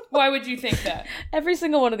 Why would you think that? Every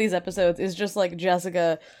single one of these episodes is just like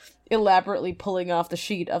Jessica elaborately pulling off the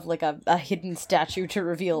sheet of like a hidden statue to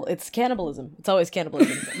reveal it's cannibalism. It's always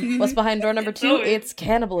cannibalism. What's behind door number 2? It's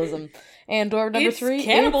cannibalism. And door number 3,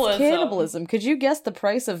 cannibalism. it's cannibalism. Could you guess the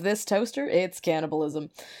price of this toaster? It's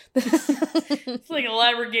cannibalism. It's like an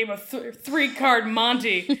elaborate game of 3-card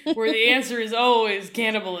Monty, where the answer is always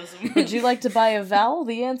cannibalism. Would you like to buy a vowel?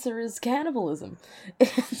 The answer is cannibalism.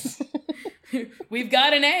 We've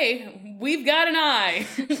got an A. We've got an I.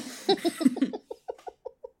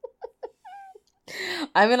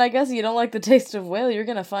 I mean, I guess you don't like the taste of whale, you're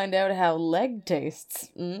gonna find out how leg tastes.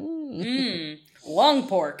 Long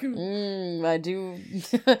pork. I do.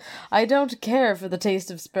 I don't care for the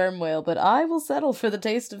taste of sperm whale, but I will settle for the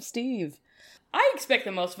taste of Steve. I expect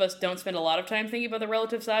that most of us don't spend a lot of time thinking about the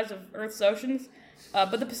relative size of Earth's oceans,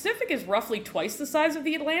 but the Pacific is roughly twice the size of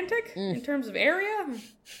the Atlantic in terms of area.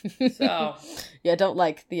 So, yeah, don't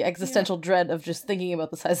like the existential dread of just thinking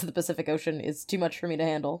about the size of the Pacific Ocean is too much for me to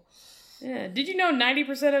handle. yeah. Did you know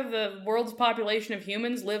 90% of the world's population of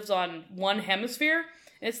humans lives on one hemisphere?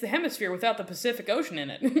 And it's the hemisphere without the Pacific Ocean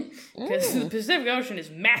in it. Because the Pacific Ocean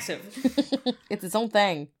is massive. It's its own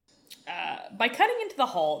thing. By cutting into the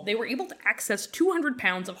hull, they were able to access 200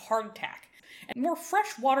 pounds of hardtack and more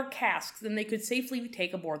freshwater casks than they could safely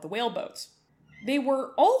take aboard the whaleboats. They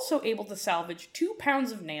were also able to salvage 2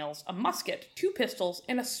 pounds of nails, a musket, 2 pistols,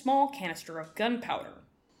 and a small canister of gunpowder.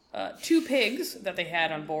 2 pigs that they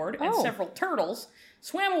had on board and several turtles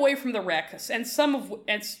swam away from the wreck, and some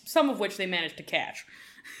of which they managed to catch.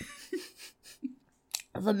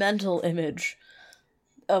 The mental image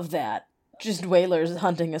of that, just whalers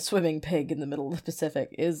hunting a swimming pig in the middle of the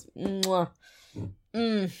Pacific, is mwah.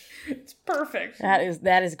 It's perfect.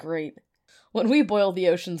 That is great. When we boil the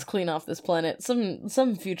oceans clean off this planet,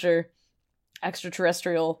 some future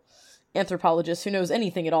extraterrestrial anthropologist who knows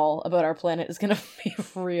anything at all about our planet is gonna be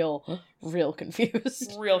real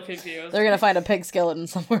confused. Real confused. They're gonna find a pig skeleton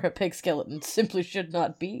somewhere a pig skeleton simply should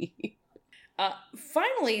not be.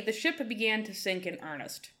 Finally, the ship began to sink in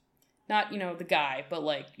earnest. Not, the guy, but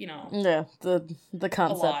Yeah, the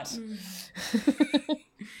concept. A lot.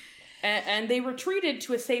 And they retreated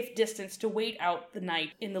to a safe distance to wait out the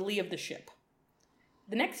night in the lee of the ship.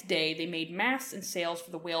 The next day, they made masts and sails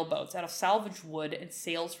for the whaleboats out of salvaged wood and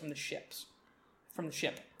sails from the ship.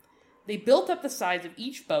 They built up the sides of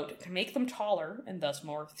each boat to make them taller and thus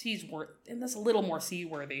a little more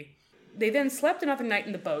seaworthy. They then slept another night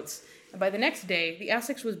in the boats, and by the next day, the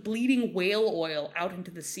Essex was bleeding whale oil out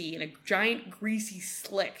into the sea in a giant greasy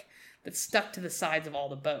slick that stuck to the sides of all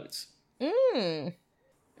the boats.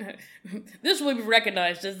 This will be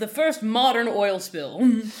recognized as the first modern oil spill.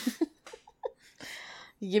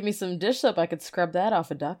 You give me some dish soap, I could scrub that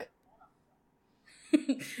off a duck.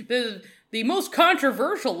 The most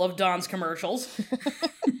controversial of Don's commercials.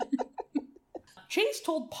 Chase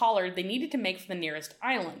told Pollard they needed to make for the nearest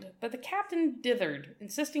island, but the captain dithered,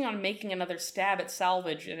 insisting on making another stab at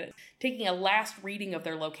salvage and taking a last reading of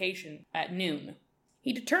their location at noon.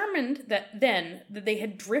 He determined that they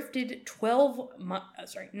had drifted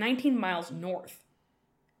 19 miles north.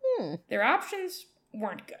 Their options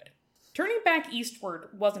weren't good. Turning back eastward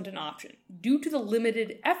wasn't an option, due to the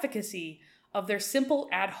limited efficacy of their simple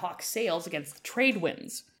ad hoc sails against the trade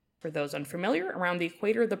winds. For those unfamiliar, around the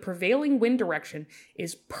equator, the prevailing wind direction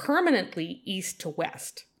is permanently east to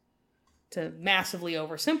west. To massively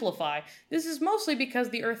oversimplify, this is mostly because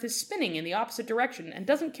the Earth is spinning in the opposite direction and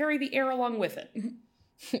doesn't carry the air along with it.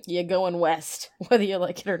 You're going west, whether you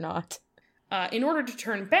like it or not. In order to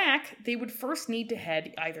turn back, they would first need to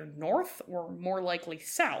head either north or more likely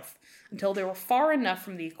south, until they were far enough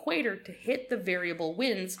from the equator to hit the variable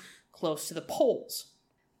winds close to the poles.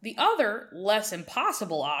 The other, less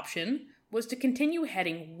impossible option was to continue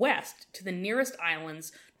heading west to the nearest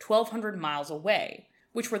islands 1,200 miles away,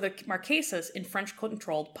 which were the Marquesas in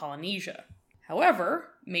French-controlled Polynesia. However,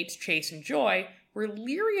 mates Chase and Joy were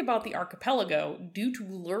leery about the archipelago due to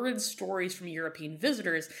lurid stories from European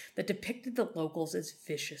visitors that depicted the locals as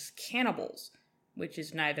vicious cannibals, which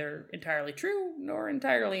is neither entirely true nor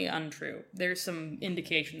entirely untrue. There's some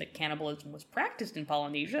indication that cannibalism was practiced in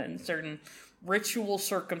Polynesia in certain ritual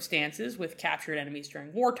circumstances with captured enemies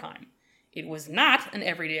during wartime. It was not an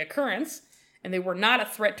everyday occurrence, and they were not a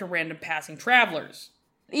threat to random passing travelers.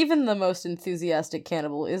 Even the most enthusiastic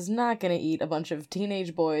cannibal is not going to eat a bunch of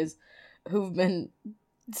teenage boys who've been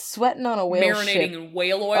sweating on a whale Marinating ship. in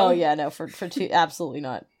whale oil? Oh yeah, no, for absolutely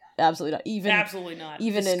not. Absolutely not. Absolutely not.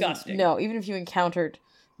 Even Disgusting. even if you encountered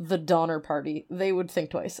the Donner Party, they would think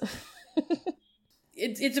twice.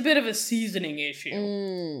 It's a bit of a seasoning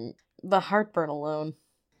issue. The heartburn alone.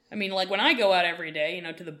 I mean, like, when I go out every day,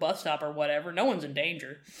 to the bus stop or whatever, no one's in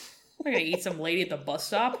danger. I'm not gonna eat some lady at the bus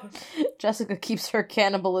stop. Jessica keeps her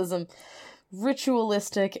cannibalism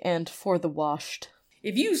ritualistic and for the washed.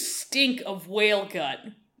 If you stink of whale gut,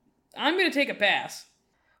 I'm gonna take a pass.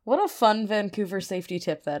 What a fun Vancouver safety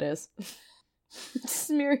tip that is.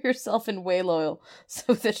 Smear yourself in whale oil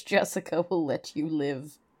so that Jessica will let you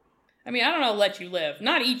live. I mean, I don't know, let you live.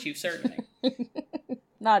 Not eat you, certainly.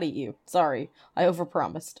 Not eat you. Sorry, I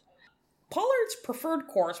overpromised. Pollard's preferred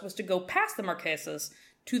course was to go past the Marquesas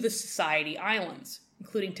to the Society Islands,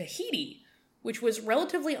 including Tahiti, which was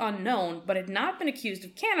relatively unknown but had not been accused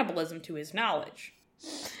of cannibalism to his knowledge.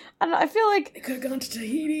 I don't know, I feel like... They could have gone to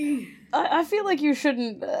Tahiti. I feel like you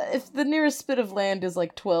shouldn't... if the nearest spit of land is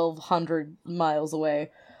like 1,200 miles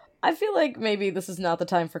away, I feel like maybe this is not the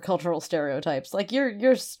time for cultural stereotypes. Like,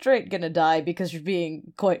 you're straight gonna die because you're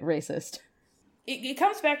being quite racist. It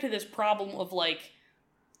comes back to this problem of, like,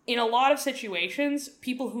 in a lot of situations,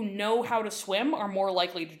 people who know how to swim are more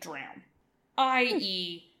likely to drown.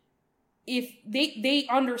 I.e., if they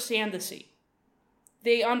understand the sea.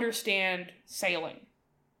 They understand sailing.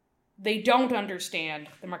 They don't understand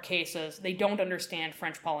the Marquesas. They don't understand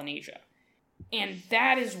French Polynesia. And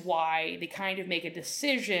that is why they kind of make a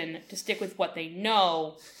decision to stick with what they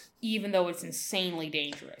know, even though it's insanely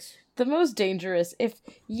dangerous. The most dangerous, if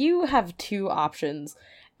you have two options,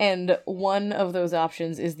 and one of those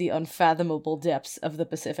options is the unfathomable depths of the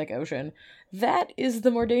Pacific Ocean, that is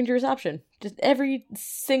the more dangerous option. Just every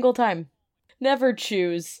single time. Never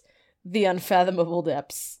choose the unfathomable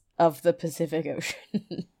depths of the Pacific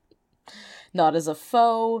Ocean. Not as a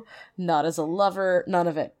foe, not as a lover, none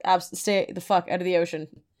of it. Stay the fuck out of the ocean.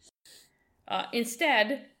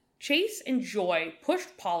 Instead, Chase and Joy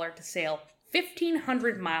pushed Pollard to sail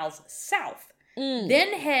 1,500 miles south,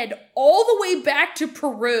 then head all the way back to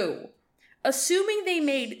Peru. Assuming they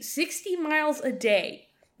made 60 miles a day,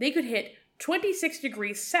 they could hit 26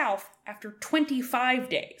 degrees south after 25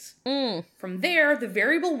 days. From there, the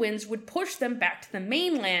variable winds would push them back to the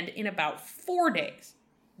mainland in about 4 days,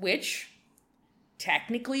 which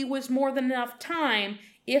technically was more than enough time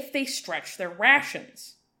if they stretched their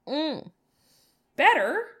rations.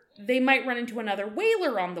 Better, they might run into another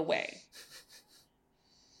whaler on the way.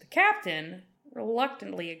 The captain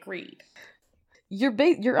reluctantly agreed.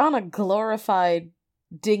 You're on a glorified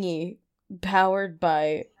dinghy powered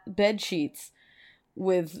by bed sheets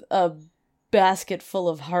with a basket full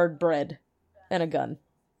of hard bread and a gun.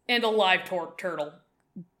 And a live turtle.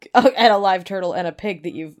 And a live turtle and a pig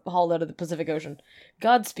that you've hauled out of the Pacific Ocean.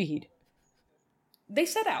 Godspeed. They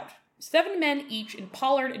set out, 7 men each in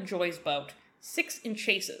Pollard and Joy's boat, 6 in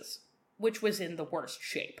Chase's, which was in the worst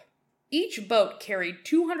shape. Each boat carried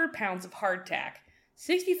 200 pounds of hardtack,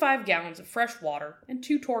 65 gallons of fresh water, and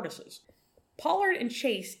 2 tortoises. Pollard and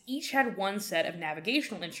Chase each had 1 set of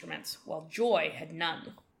navigational instruments, while Joy had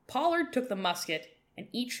none. Pollard took the musket, and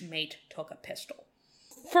each mate took a pistol.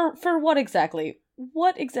 For what exactly?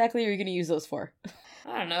 What exactly are you going to use those for?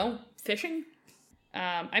 I don't know. Fishing?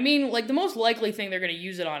 The most likely thing they're going to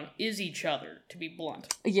use it on is each other, to be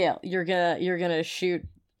blunt. Yeah, you're gonna shoot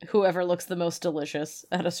whoever looks the most delicious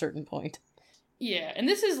at a certain point. Yeah, and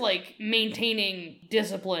this is, like, maintaining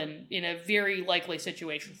discipline in a very likely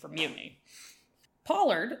situation for mutiny.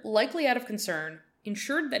 Pollard, likely out of concern,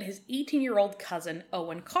 ensured that his 18-year-old cousin,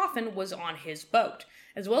 Owen Coffin, was on his boat,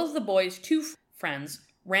 as well as the boys' 2 friends,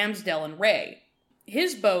 Ramsdell and Ray.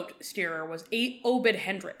 His boat steerer was Obed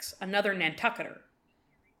Hendricks, another Nantucketer.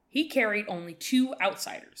 He carried only 2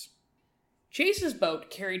 outsiders. Chase's boat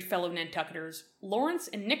carried fellow Nantucketers Lawrence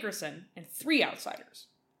and Nickerson and 3 outsiders.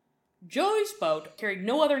 Joy's boat carried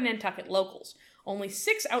no other Nantucket locals, only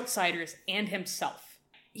 6 outsiders and himself.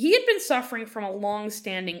 He had been suffering from a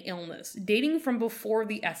long-standing illness, dating from before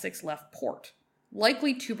the Essex left port,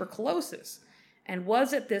 likely tuberculosis, and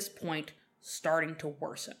was at this point starting to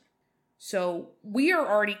worsen. So we are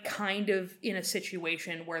already kind of in a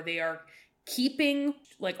situation where they are keeping,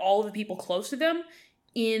 like, all of the people close to them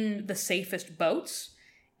in the safest boats,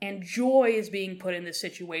 and Joy is being put in this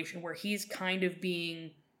situation where he's kind of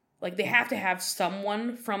being, like, they have to have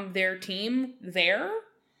someone from their team there,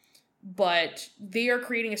 but they are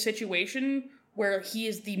creating a situation where he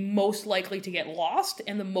is the most likely to get lost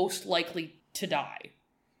and the most likely to die.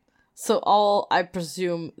 So I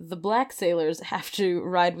presume, the black sailors have to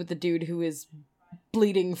ride with the dude who is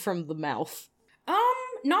bleeding from the mouth.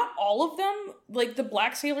 Not all of them. Like, the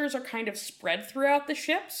black sailors are kind of spread throughout the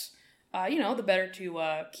ships. The better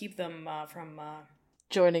to keep them from...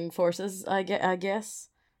 Joining forces, I guess.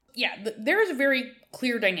 Yeah, there is a very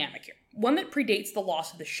clear dynamic here. One that predates the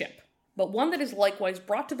loss of the ship, but one that is likewise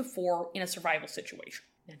brought to the fore in a survival situation.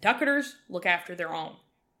 Nantucketers look after their own.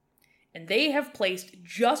 And they have placed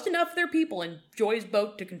just enough of their people in Joy's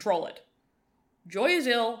boat to control it. Joy is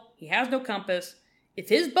ill, he has no compass. If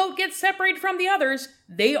his boat gets separated from the others,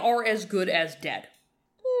 they are as good as dead.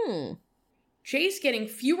 Chase getting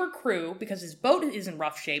fewer crew because his boat is in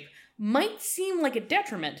rough shape might seem like a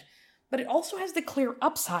detriment, but it also has the clear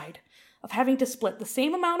upside of having to split the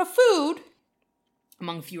same amount of food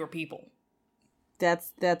among fewer people.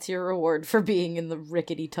 That's your reward for being in the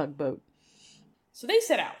rickety tugboat. So they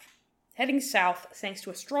set out, heading south thanks to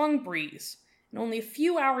a strong breeze, and only a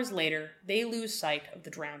few hours later, they lose sight of the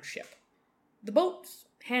drowned ship. The boats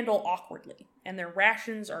handle awkwardly, and their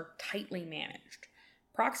rations are tightly managed.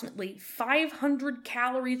 Approximately 500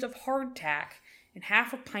 calories of hardtack and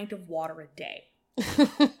half a pint of water a day.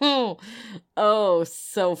 Oh,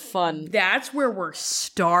 so fun. That's where we're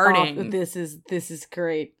starting. Oh, this is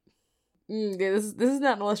great. This is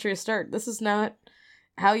not an illustrious start. This is not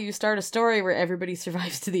how you start a story where everybody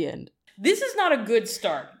survives to the end. This is not a good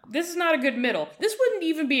start. This is not a good middle. This wouldn't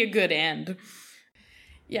even be a good end.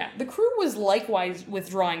 Yeah, the crew was likewise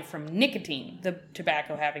withdrawing from nicotine, the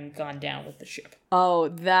tobacco having gone down with the ship. Oh,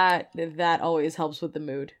 that always helps with the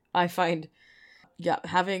mood. I find,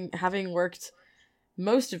 having worked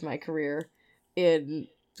most of my career in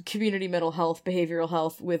community mental health, behavioral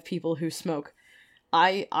health with people who smoke,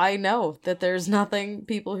 I know that there's nothing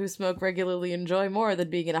people who smoke regularly enjoy more than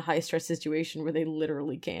being in a high-stress situation where they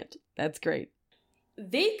literally can't. That's great.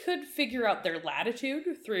 They could figure out their latitude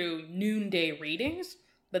through noonday readings,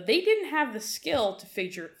 but they didn't have the skill to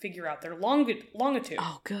figure out their longitude.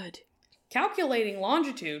 Oh, good. Calculating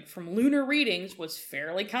longitude from lunar readings was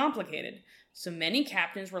fairly complicated, so many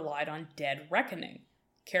captains relied on dead reckoning,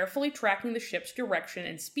 carefully tracking the ship's direction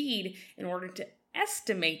and speed in order to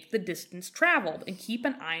estimate the distance traveled and keep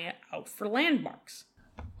an eye out for landmarks.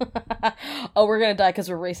 Oh, we're gonna die because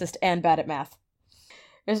we're racist and bad at math.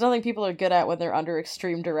 There's nothing people are good at when they're under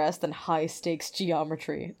extreme duress than high-stakes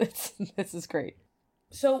geometry. This is great.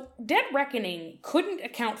 So, dead reckoning couldn't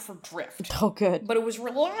account for drift. Oh, good. But it was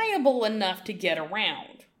reliable enough to get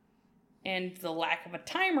around. And the lack of a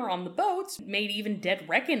timer on the boats made even dead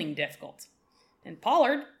reckoning difficult. And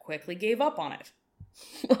Pollard quickly gave up on it.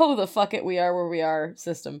 Oh, the fuck it, we are where we are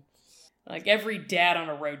system. Like every dad on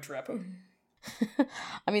a road trip.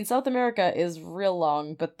 I mean, South America is real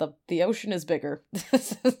long, but the ocean is bigger.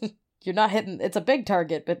 You're not hitting... It's a big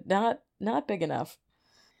target, but not big enough.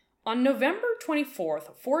 On November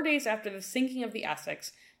 24th, 4 days after the sinking of the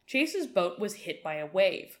Essex, Chase's boat was hit by a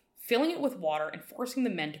wave, filling it with water and forcing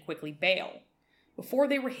the men to quickly bail, before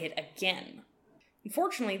they were hit again.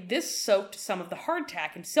 Unfortunately, this soaked some of the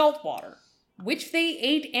hardtack in salt water, which they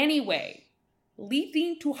ate anyway,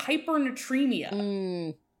 leading to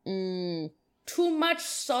hypernatremia. Too much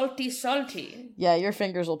salty. Yeah, your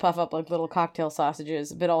fingers will puff up like little cocktail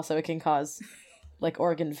sausages, but also it can cause, like,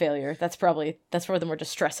 organ failure. That's probably the more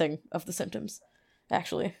distressing of the symptoms,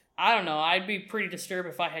 actually. I don't know, I'd be pretty disturbed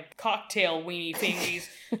if I had cocktail weenie fingies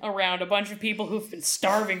around a bunch of people who've been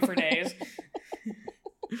starving for days.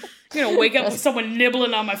 Wake up with someone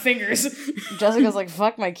nibbling on my fingers. Jessica's like,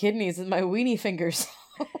 fuck my kidneys and my weenie fingers.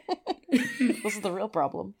 This is the real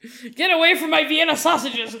problem. Get away from my Vienna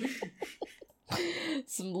sausages!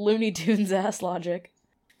 Some Looney Tunes ass logic.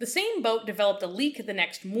 The same boat developed a leak the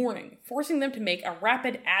next morning, forcing them to make a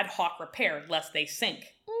rapid ad hoc repair lest they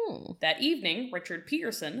sink. That evening, Richard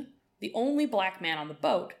Peterson, the only black man on the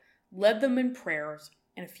boat, led them in prayers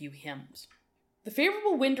and a few hymns. The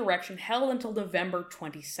favorable wind direction held until November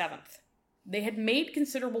 27th. They had made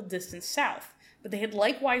considerable distance south, but they had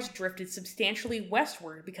likewise drifted substantially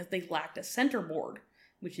westward because they lacked a centerboard,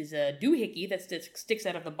 which is a doohickey that sticks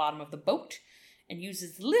out of the bottom of the boat and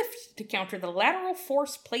uses lift to counter the lateral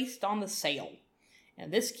force placed on the sail.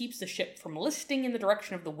 And this keeps the ship from listing in the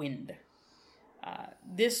direction of the wind.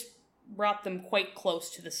 This brought them quite close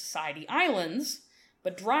to the Society Islands,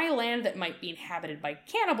 but dry land that might be inhabited by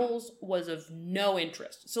cannibals was of no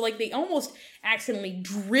interest. So, they almost accidentally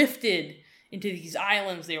drifted into these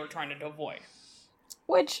islands they were trying to avoid.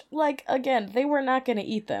 Which, again, they were not going to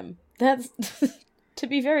eat them. That's, to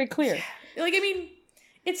be very clear.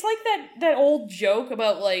 It's like that old joke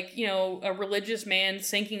about, a religious man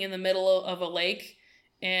sinking in the middle of a lake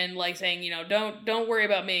and, saying, don't worry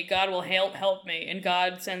about me, God will help me. And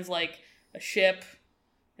God sends, a ship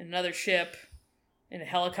and another ship and a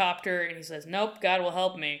helicopter, and he says, nope, God will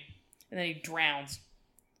help me. And then he drowns.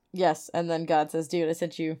 Yes, and then God says, dude, I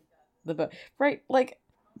sent you the boat. Right? Like,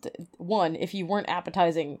 one, if you weren't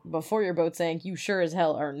appetizing before your boat sank, you sure as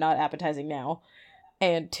hell are not appetizing now.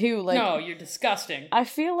 And two, like... No, you're disgusting. I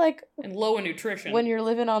feel like... And low in nutrition. When you're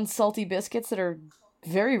living on salty biscuits that are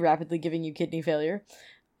very rapidly giving you kidney failure,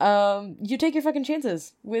 you take your fucking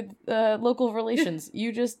chances with local relations.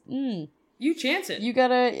 You just... You chance it. You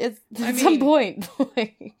gotta... At some point,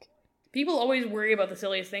 like... People always worry about the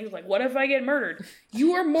silliest things, like, what if I get murdered?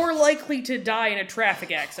 You are more likely to die in a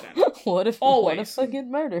traffic accident. What if I get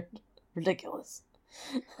murdered? Ridiculous.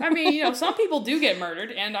 I mean, some people do get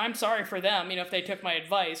murdered, and I'm sorry for them, if they took my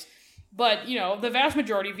advice. But, the vast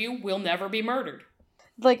majority of you will never be murdered.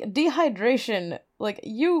 Like, dehydration, like,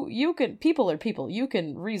 you can... People are people. You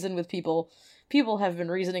can reason with people. People have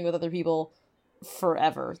been reasoning with other people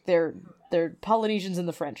forever. They're Polynesians and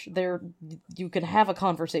the French. You can have a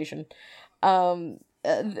conversation.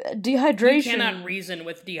 Dehydration. You cannot reason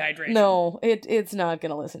with dehydration. No, it's not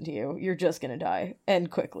gonna listen to you. You're just gonna die, and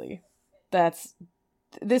quickly.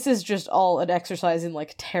 This is just all an exercise in,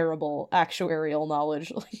 like, terrible actuarial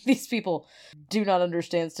knowledge. Like, these people do not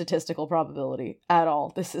understand statistical probability at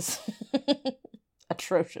all. This is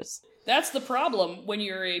atrocious. That's the problem when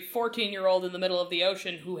you're a 14-year-old in the middle of the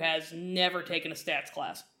ocean who has never taken a stats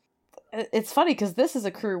class. It's funny, because this is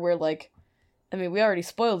a crew where, like, I mean, we already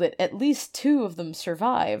spoiled it, at least 2 of them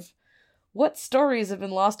survive. What stories have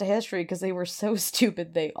been lost to history because they were so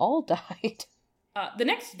stupid they all died? The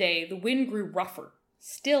next day, the wind grew rougher,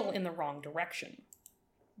 still in the wrong direction.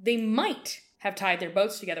 They might have tied their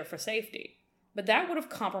boats together for safety, but that would have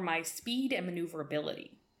compromised speed and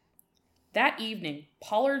maneuverability. That evening,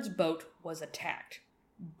 Pollard's boat was attacked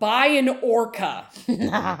by an orca.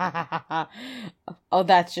 Oh,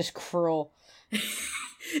 that's just cruel.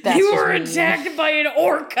 You were attacked by an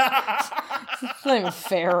orca! It's not even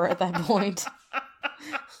fair at that point.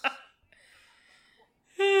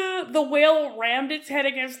 The whale rammed its head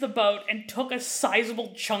against the boat and took a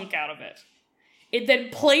sizable chunk out of it. It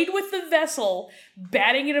then played with the vessel,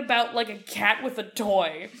 batting it about like a cat with a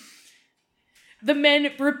toy. The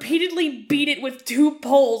men repeatedly beat it with 2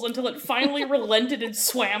 poles until it finally relented and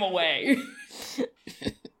swam away.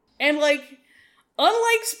 And, like,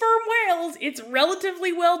 unlike sperm whales, it's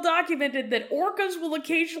relatively well documented that orcas will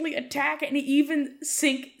occasionally attack and even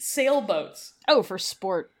sink sailboats. Oh, for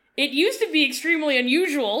sport. It used to be extremely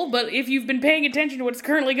unusual, but if you've been paying attention to what's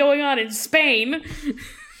currently going on in Spain...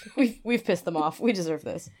 We've pissed them off. We deserve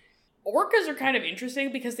this. Orcas are kind of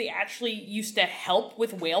interesting because they actually used to help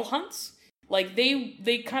with whale hunts. Like,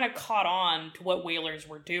 they kind of caught on to what whalers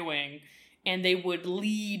were doing, and they would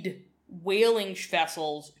lead whaling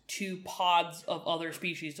vessels to pods of other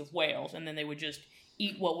species of whales, and then they would just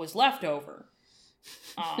eat what was left over.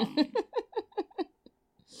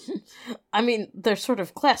 I mean, they're sort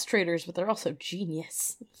of class traders, but they're also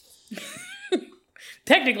genius.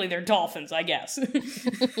 Technically, they're dolphins, I guess.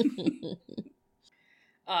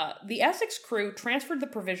 The Essex crew transferred the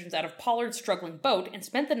provisions out of Pollard's struggling boat and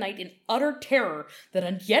spent the night in utter terror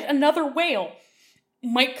that yet another whale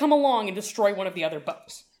might come along and destroy one of the other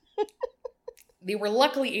boats. They were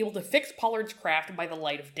luckily able to fix Pollard's craft by the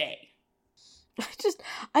light of day.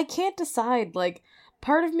 I can't decide, like,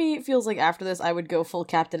 part of me feels like after this I would go full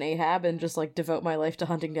Captain Ahab and just, like, devote my life to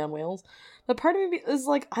hunting down whales. But part of me is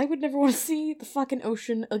like, I would never want to see the fucking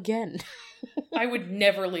ocean again. I would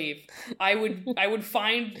never leave. I would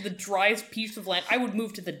find the driest piece of land. I would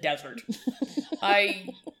move to the desert.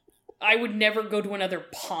 I would never go to another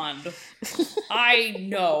pond. I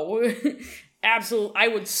know. Absolutely. I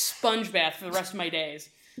would sponge bath for the rest of my days.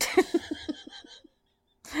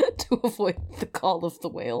 To avoid the call of the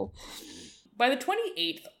whale. By the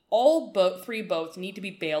 28th, all 3 boats need to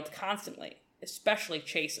be bailed constantly, especially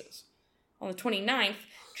Chase's. On the 29th,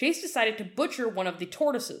 Chase decided to butcher one of the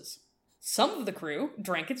tortoises. Some of the crew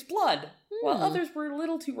drank its blood, while others were a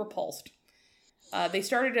little too repulsed. They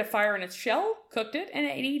started a fire in its shell, cooked it, and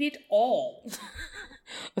ate it all.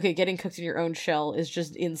 Okay, getting cooked in your own shell is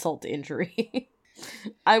just insult to injury.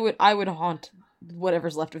 I would haunt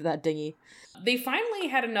whatever's left of that dinghy. They finally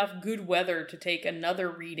had enough good weather to take another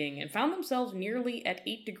reading and found themselves nearly at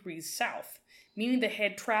 8 degrees south, meaning they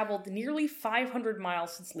had traveled nearly 500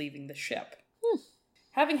 miles since leaving the ship.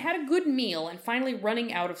 Having had a good meal and finally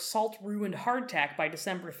running out of salt-ruined hardtack by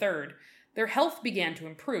December 3rd, their health began to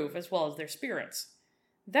improve, as well as their spirits.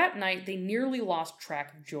 That night, they nearly lost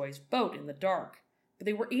track of Joy's boat in the dark, but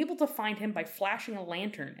they were able to find him by flashing a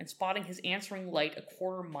lantern and spotting his answering light a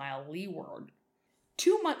quarter-mile leeward.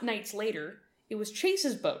 2 nights later, it was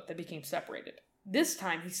Chase's boat that became separated. This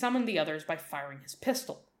time, he summoned the others by firing his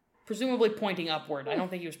pistol. Presumably pointing upward. I don't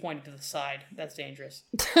think he was pointing to the side. That's dangerous.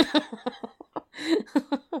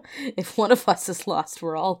 If one of us is lost,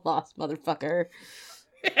 we're all lost, motherfucker.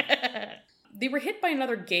 They were hit by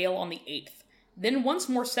another gale on the 8th, then once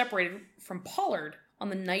more separated from Pollard on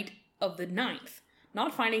the night of the 9th,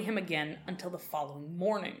 not finding him again until the following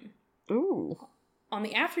morning. Ooh. On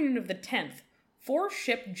the afternoon of the 10th, 4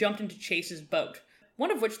 ships jumped into Chase's boat,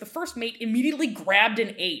 one of which the first mate immediately grabbed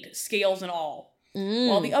and ate, scales and all,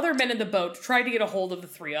 while the other men in the boat tried to get a hold of the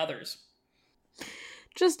 3 others.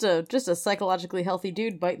 Just a psychologically healthy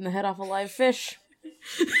dude biting the head off a live fish.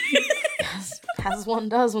 As one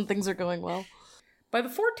does when things are going well. By the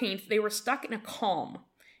 14th, they were stuck in a calm,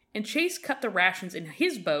 and Chase cut the rations in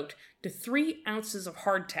his boat to 3 ounces of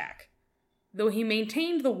hardtack, though he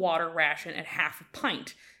maintained the water ration at half a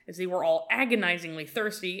pint, as they were all agonizingly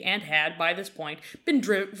thirsty and had, by this point, been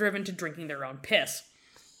driven to drinking their own piss.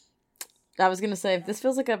 I was gonna say, this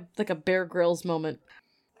feels like a Bear Grylls moment.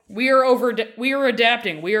 We are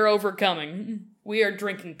adapting. We are overcoming. We are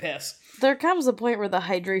drinking piss. There comes a point where the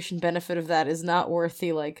hydration benefit of that is not worth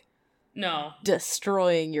the, No.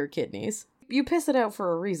 destroying your kidneys. You piss it out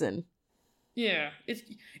for a reason. Yeah.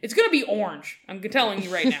 It's gonna be orange. I'm telling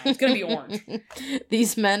you right now. It's gonna be orange.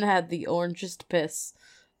 These men had the orangest piss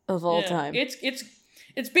of all time.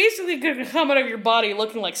 It's basically gonna come out of your body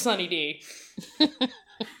looking like Sunny D.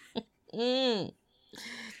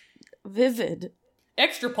 Vivid.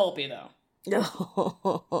 Extra pulpy, though.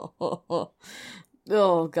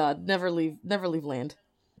 Oh god, never leave land.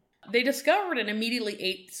 They discovered and immediately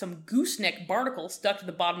ate some gooseneck barnacles stuck to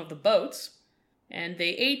the bottom of the boats, and they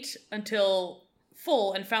ate until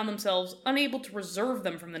full and found themselves unable to reserve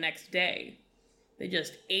them from the next day. They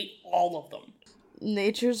just ate all of them.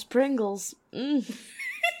 Nature's Pringles.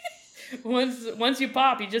 Once you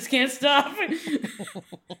pop, you just can't stop.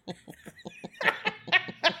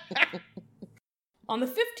 On the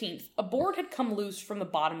 15th, a board had come loose from the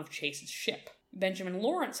bottom of Chase's ship. Benjamin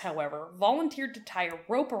Lawrence, however, volunteered to tie a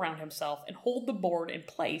rope around himself and hold the board in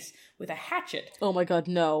place with a hatchet. Oh my god,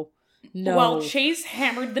 no. No. While Chase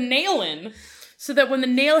hammered the nail in, so that when the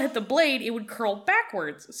nail hit the blade, it would curl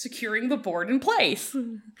backwards, securing the board in place.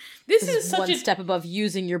 This is such one step above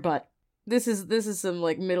using your butt. This is some,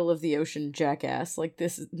 middle of the ocean jackass.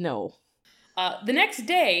 No. The next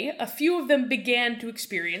day, a few of them began to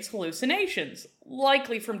experience hallucinations,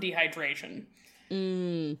 likely from dehydration.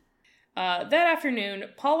 That afternoon,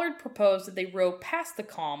 Pollard proposed that they row past the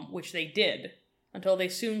calm, which they did, until they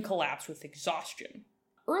soon collapsed with exhaustion.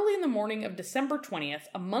 Early in the morning of December 20th,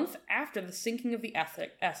 a month after the sinking of the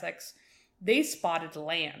Essex, they spotted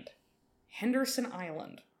land. Henderson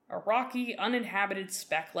Island, a rocky, uninhabited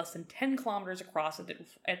speck less than 10 kilometers across at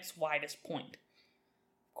its widest point.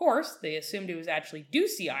 Of course, they assumed it was actually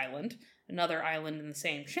Ducie Island, another island in the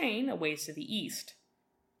same chain, a ways to the east.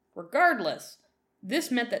 Regardless, this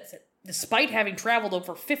meant that despite having traveled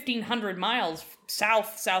over 1,500 miles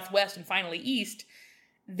south, southwest, and finally east,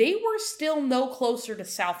 they were still no closer to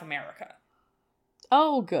South America.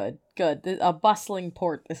 Oh, good. A bustling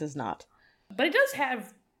port, this is not. But it does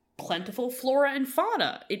have plentiful flora and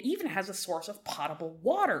fauna. It even has a source of potable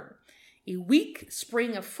water. A weak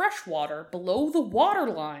spring of fresh water below the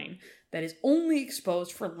waterline that is only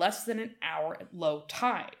exposed for less than an hour at low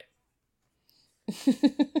tide.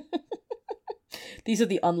 These are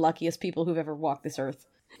the unluckiest people who've ever walked this earth.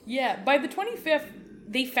 Yeah, by the 25th,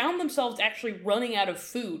 they found themselves actually running out of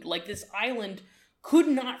food. This island could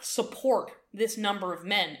not support this number of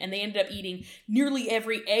men, and they ended up eating nearly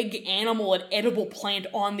every egg, animal, and edible plant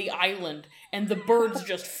on the island, and the birds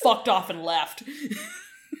just fucked off and left.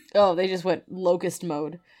 Oh, they just went locust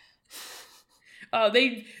mode.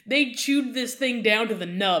 They chewed this thing down to the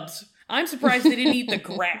nubs. I'm surprised they didn't eat the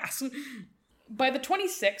grass. By the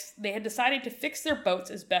 26th, they had decided to fix their boats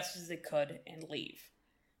as best as they could and leave,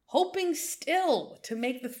 hoping still to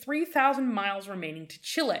make the 3,000 miles remaining to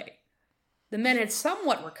Chile. The men had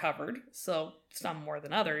somewhat recovered, so some more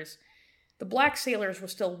than others. The black sailors were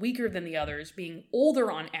still weaker than the others, being older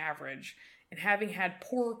on average, and having had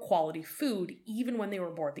poorer quality food even when they were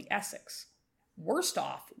aboard the Essex. Worst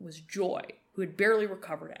off was Joy, who had barely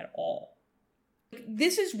recovered at all.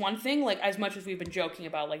 This is one thing, as much as we've been joking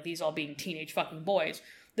about, these all being teenage fucking boys,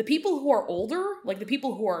 the people who are older, the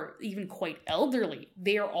people who are even quite elderly,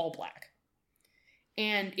 they are all black.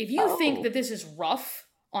 And if you think that this is rough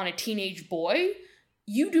on a teenage boy,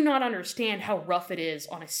 you do not understand how rough it is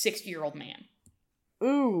on a 60-year-old man.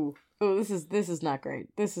 Ooh, this is not great.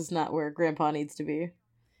 This is not where Grandpa needs to be.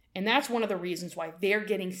 And that's one of the reasons why they're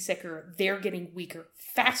getting sicker, they're getting weaker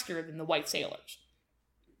faster than the white sailors.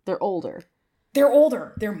 They're older. They're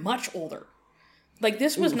older. They're much older. Like,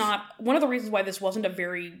 this was not... One of the reasons why this wasn't a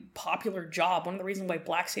very popular job, one of the reasons why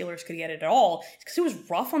black sailors could get it at all, is because it was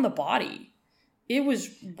rough on the body. It was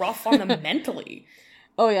rough on them mentally.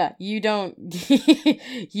 Oh, yeah. You don't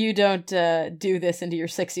you don't do this into your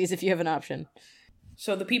 60s if you have an option.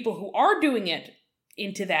 So the people who are doing it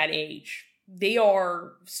into that age, they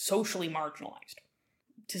are socially marginalized,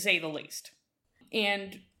 to say the least.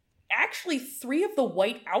 And actually, 3 of the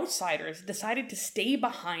white outsiders decided to stay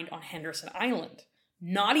behind on Henderson Island,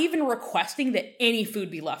 not even requesting that any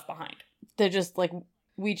food be left behind. They're just like,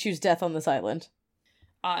 we choose death on this island.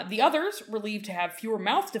 The others, relieved to have fewer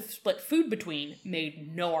mouths to split food between,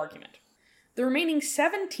 made no argument. The remaining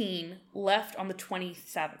 17 left on the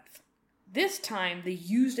 27th. This time, they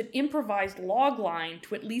used an improvised log line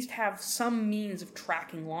to at least have some means of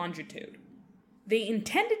tracking longitude. They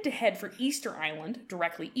intended to head for Easter Island,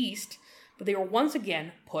 directly east, but they were once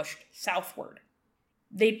again pushed southward.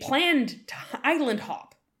 They planned to island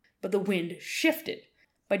hop, but the wind shifted.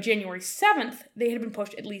 By January 7th, they had been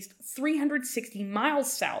pushed at least 360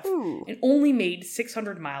 miles south and only made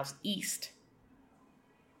 600 miles east.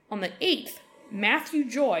 On the 8th, Matthew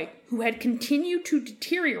Joy, who had continued to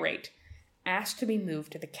deteriorate, asked to be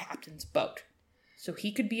moved to the captain's boat so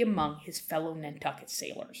he could be among his fellow Nantucket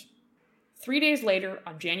sailors. 3 days later,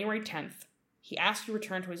 on January 10th, he asked to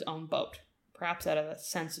return to his own boat, perhaps out of a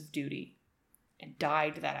sense of duty, and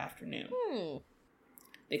died that afternoon.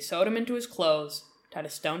 They sewed him into his clothes, tied a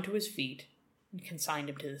stone to his feet, and consigned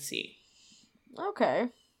him to the sea. Okay.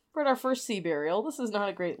 We're at our first sea burial. This is not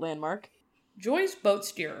a great landmark. Joy's boat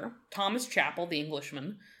steerer, Thomas Chappell, the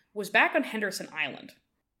Englishman, was back on Henderson Island.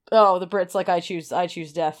 Oh, the Brits like, I choose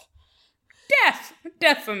death. Death!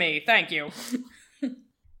 Death for me, thank you.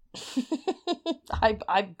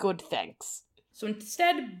 I'm good, thanks. So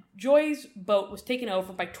instead, Joy's boat was taken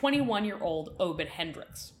over by 21-year-old Obed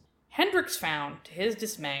Hendricks. Hendricks found, to his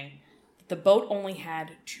dismay, that the boat only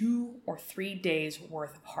had 2 or 3 days'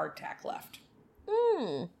 worth of hardtack left.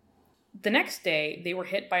 The next day, they were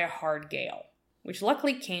hit by a hard gale, which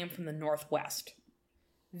luckily came from the northwest.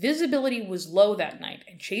 Visibility was low that night,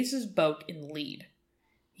 and Chase's boat in the lead.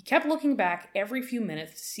 He kept looking back every few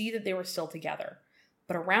minutes to see that they were still together,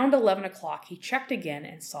 but around 11 o'clock he checked again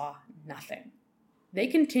and saw nothing. They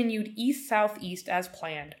continued east-southeast as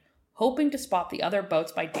planned, hoping to spot the other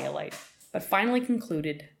boats by daylight, but finally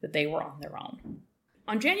concluded that they were on their own.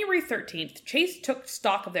 On January 13th, Chase took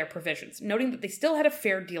stock of their provisions, noting that they still had a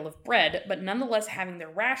fair deal of bread, but nonetheless having their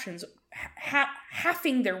rations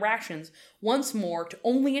halving their rations once more to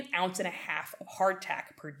only 1.5 ounces of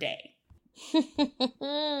hardtack per day.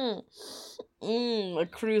 A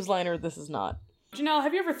cruise liner, this is not. Janelle,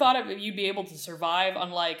 have you ever thought if you'd be able to survive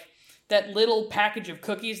on, like, that little package of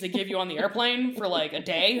cookies they give you on the airplane for, like, a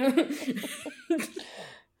day?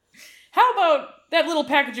 How about that little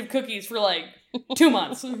package of cookies for, like, 2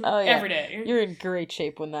 months every day? You're in great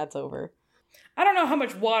shape when that's over. I don't know how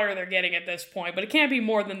much water they're getting at this point, but it can't be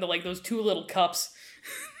more than those 2 little cups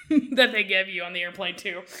that they give you on the airplane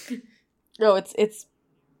too. No, it's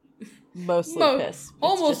mostly piss.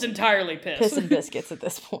 Almost entirely piss. Piss and biscuits at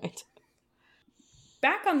this point.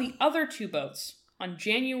 Back on the other 2 boats, on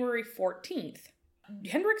January 14th,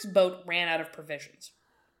 Hendrick's boat ran out of provisions.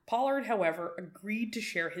 Pollard, however, agreed to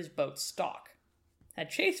share his boat's stock. Had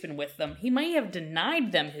Chase been with them, he might have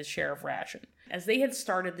denied them his share of ration, as they had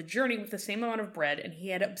started the journey with the same amount of bread and he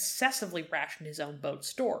had obsessively rationed his own boat's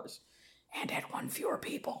stores. And had 1 fewer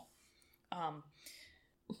people. On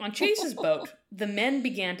Chase's boat, the men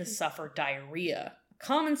began to suffer diarrhea, a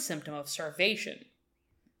common symptom of starvation.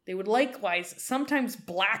 They would likewise sometimes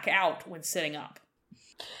black out when sitting up.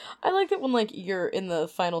 I like it when, you're in the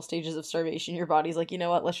final stages of starvation, your body's like, you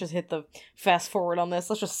know what, let's just hit the fast forward on this.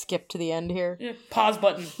 Let's just skip to the end here. Yeah, pause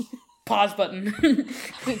button. Pause button.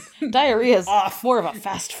 Diarrhea is more of a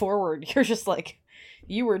fast forward. You're just like,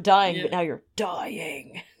 you were dying, but now you're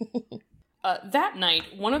dying. That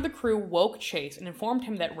night, one of the crew woke Chase and informed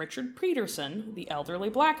him that Richard Peterson, the elderly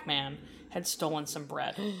black man, had stolen some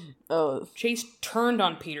bread. Oh. Chase turned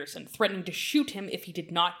on Peterson, threatening to shoot him if he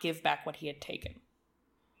did not give back what he had taken.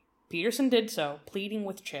 Peterson did so, pleading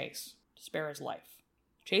with Chase to spare his life.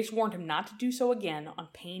 Chase warned him not to do so again on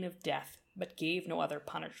pain of death, but gave no other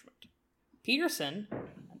punishment. Peterson,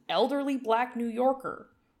 an elderly black New Yorker,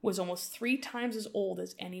 was almost 3 times as old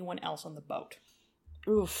as anyone else on the boat.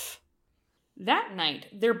 Oof. That night,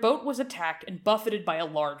 their boat was attacked and buffeted by a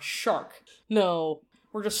large shark. No.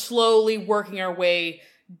 We're just slowly working our way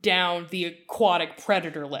down the aquatic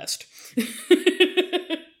predator list.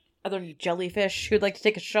 Are there any jellyfish who'd like to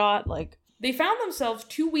take a shot? They found themselves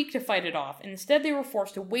too weak to fight it off, and instead they were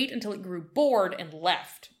forced to wait until it grew bored and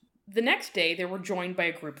left. The next day, they were joined by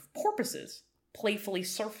a group of porpoises, playfully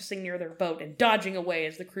surfacing near their boat and dodging away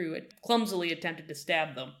as the crew had clumsily attempted to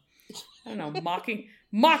stab them. I don't know,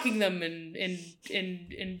 mocking them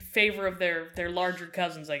in favor of their larger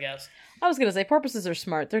cousins, I guess. I was gonna say, porpoises are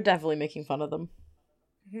smart. They're definitely making fun of them.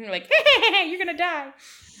 Like, hey, you're gonna die.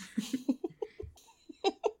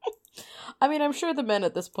 I mean, I'm sure the men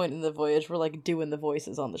at this point in the voyage were, like, doing the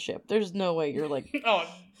voices on the ship. There's no way you're, like... Oh,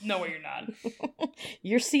 no way you're not.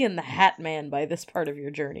 You're seeing the Hat Man by this part of your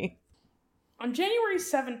journey. On January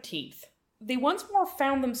 17th, they once more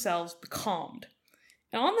found themselves becalmed.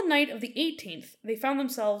 And on the night of the 18th, they found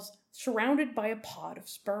themselves surrounded by a pod of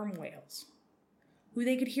sperm whales, who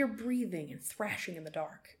they could hear breathing and thrashing in the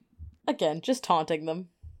dark. Again, just taunting them.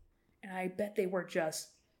 And I bet they were just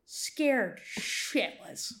scared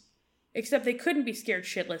shitless. Except they couldn't be scared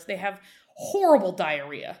shitless. They have horrible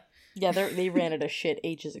diarrhea. Yeah, they ran out of shit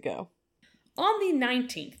ages ago. On the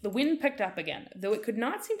 19th, the wind picked up again, though it could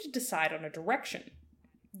not seem to decide on a direction.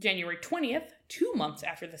 January 20th, 2 months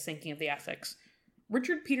after the sinking of the Essex,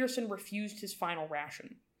 Richard Peterson refused his final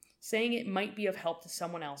ration, saying it might be of help to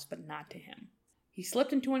someone else, but not to him. He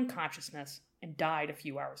slipped into unconsciousness and died a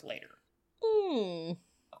few hours later.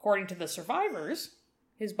 According to the survivors,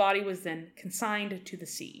 his body was then consigned to the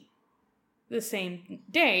sea. The same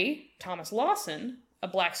day, Thomas Lawson, a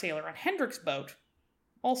black sailor on Hendrick's boat,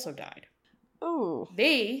 also died. Ooh.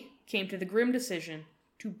 They came to the grim decision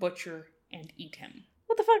to butcher and eat him.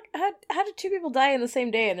 What the fuck? How did two people die in the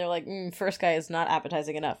same day? And they're like, first guy is not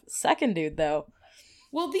appetizing enough. Second dude, though.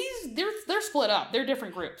 Well, they're split up. They're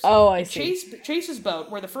different groups. Oh, I see. Chase's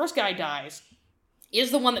boat, where the first guy dies,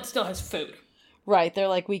 is the one that still has food. Right, they're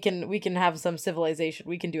like, we can have some civilization.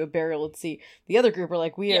 We can do a burial at sea. The other group are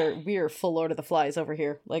like, we are full Lord of the Flies over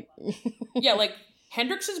here. Like, yeah, like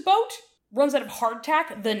Hendricks's boat runs out of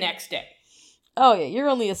hardtack the next day. Oh yeah, you're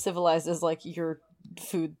only as civilized as like your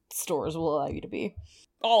food stores will allow you to be.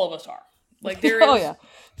 All of us are. Like there is. Oh yeah.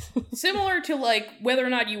 Similar to like whether or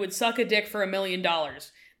not you would suck a dick for $1 million.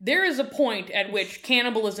 There is a point at which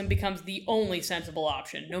cannibalism becomes the only sensible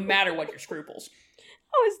option, no matter what your scruples.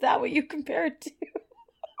 Oh, is that what you compare it to?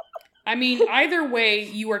 I mean, either way,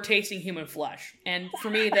 you are tasting human flesh. And for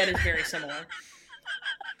me, that is very similar.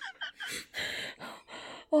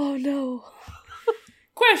 Oh, no.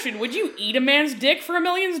 Question, would you eat a man's dick for $1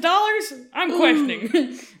 million? I'm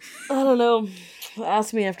questioning. I don't know.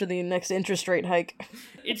 Ask me after the next interest rate hike.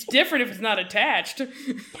 It's different if it's not attached. It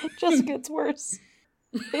just gets worse.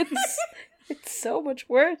 It's so much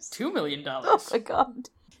worse. $2 million. Oh, my God.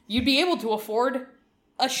 You'd be able to afford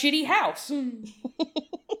a shitty house.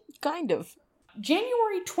 Kind of.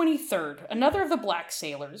 January 23rd, another of the black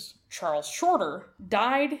sailors, Charles Shorter,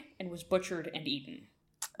 died and was butchered and eaten.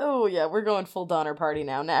 Oh yeah, we're going full Donner Party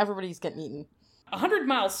now. Now everybody's getting eaten. 100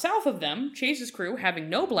 miles south of them, Chase's crew, having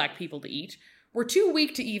no black people to eat, were too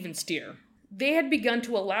weak to even steer. They had begun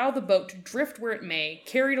to allow the boat to drift where it may,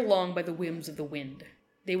 carried along by the whims of the wind.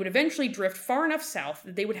 They would eventually drift far enough south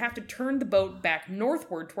that they would have to turn the boat back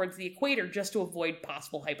northward towards the equator just to avoid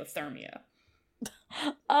possible hypothermia.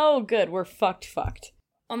 Oh, good. We're fucked.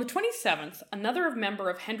 On the 27th, another member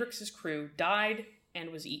of Hendricks's crew died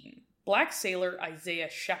and was eaten. Black sailor Isaiah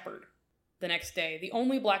Shepard. The next day, the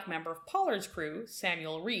only black member of Pollard's crew,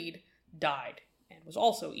 Samuel Reed, died and was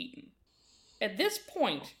also eaten. At this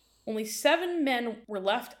point, only 7 men were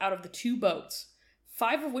left out of the 2 boats,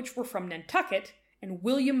 5 of which were from Nantucket, and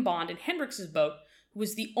William Bond in Hendricks's boat, who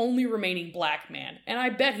was the only remaining black man, and I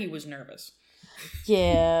bet he was nervous.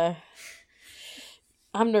 Yeah.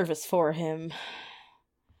 I'm nervous for him.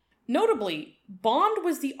 Notably, Bond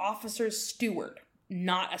was the officer's steward,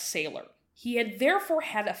 not a sailor. He had therefore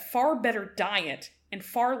had a far better diet and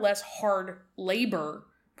far less hard labor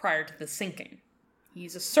prior to the sinking.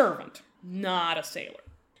 He's a servant, not a sailor.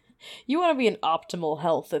 You want to be in optimal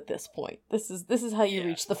health at this point. This is how you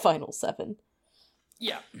reach the final 7.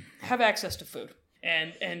 Yeah, have access to food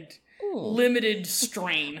and limited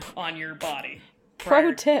strain on your body.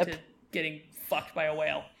 Pro tip: to getting fucked by a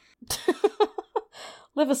whale.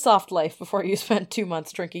 Live a soft life before you spend 2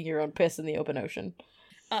 months drinking your own piss in the open ocean.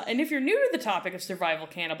 And if you're new to the topic of survival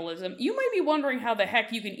cannibalism, you might be wondering how the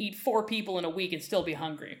heck you can eat 4 people in a week and still be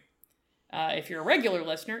hungry. If you're a regular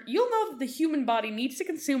listener, you'll know that the human body needs to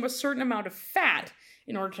consume a certain amount of fat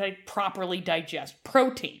in order to properly digest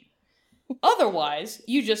protein. Otherwise,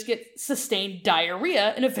 you just get sustained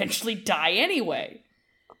diarrhea and eventually die anyway.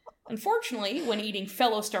 Unfortunately, when eating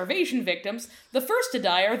fellow starvation victims, the first to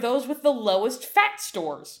die are those with the lowest fat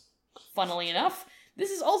stores. Funnily enough, this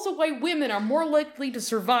is also why women are more likely to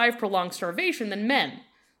survive prolonged starvation than men.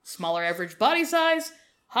 Smaller average body size,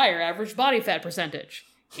 higher average body fat percentage.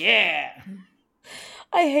 Yeah.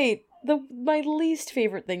 I hate my least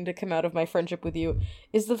favorite thing to come out of my friendship with you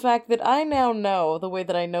is the fact that I now know, the way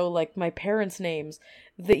that I know, like, my parents' names,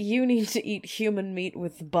 that you need to eat human meat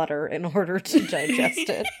with butter in order to digest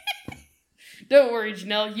it. Don't worry,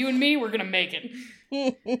 Janelle. You and me, we're gonna make it.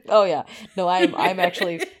 Oh yeah. No, I'm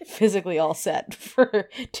actually physically all set for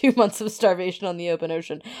 2 months of starvation on the open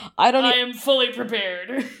ocean. I am fully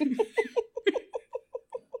prepared.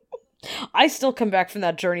 I still come back from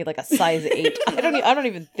that journey like a size 8. I don't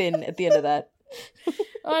even thin at the end of that.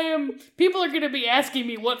 People are going to be asking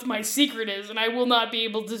me what my secret is, and I will not be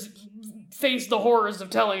able to face the horrors of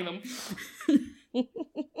telling them.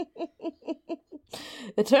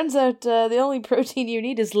 It turns out the only protein you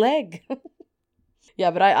need is leg.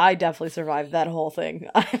 Yeah, but I definitely survived that whole thing.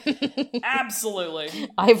 Absolutely.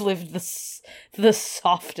 I've lived the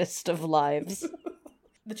softest of lives.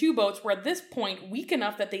 The two boats were at this point weak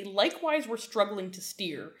enough that they likewise were struggling to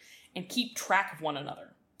steer and keep track of one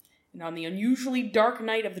another. And on the unusually dark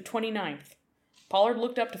night of the 29th, Pollard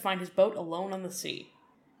looked up to find his boat alone on the sea.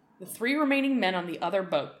 The 3 remaining men on the other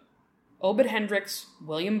boat, Obed Hendricks,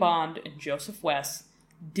 William Bond, and Joseph West,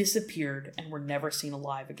 disappeared and were never seen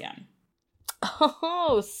alive again.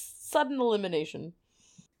 Oh, sudden elimination.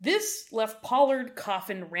 This left Pollard,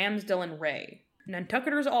 Coffin, Ramsdell, and Ray,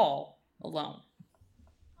 Nantucketers all, alone.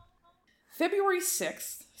 February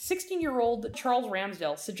 6th, 16-year-old Charles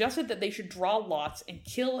Ramsdell suggested that they should draw lots and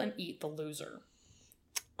kill and eat the loser.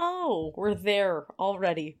 Oh, we're there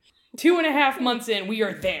already. 2.5 months in, we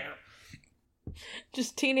are there.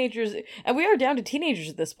 Just teenagers, and we are down to teenagers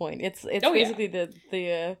at this point. It's basically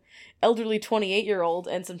the elderly 28-year-old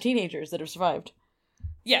and some teenagers that have survived.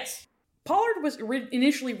 Yes. Pollard was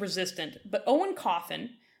initially resistant, but Owen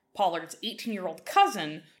Coffin, Pollard's 18-year-old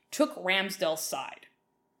cousin, took Ramsdell's side.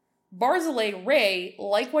 Barzillai Ray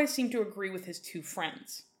likewise seemed to agree with his 2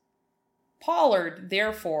 friends. Pollard,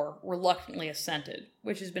 therefore, reluctantly assented,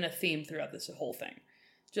 which has been a theme throughout this whole thing.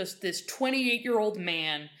 Just this 28-year-old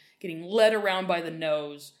man getting led around by the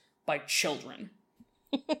nose by children.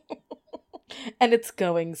 And it's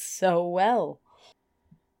going so well.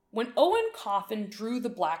 When Owen Coffin drew the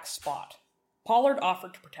black spot, Pollard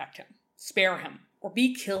offered to protect him, spare him, or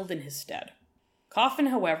be killed in his stead. Coffin,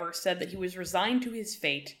 however, said that he was resigned to his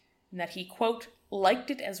fate and that he, quote,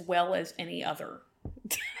 liked it as well as any other.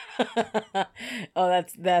 Oh,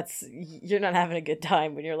 that's you're not having a good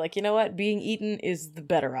time when you're like, you know what, being eaten is the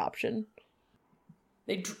better option.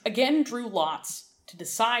 They again drew lots to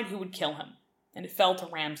decide who would kill him, and it fell to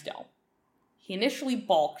Ramsdell. He initially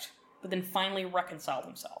balked, but then finally reconciled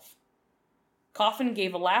himself. Coffin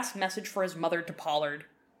gave a last message for his mother to Pollard,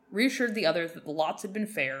 reassured the others that the lots had been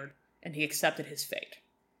fared, and he accepted his fate.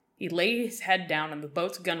 He laid his head down on the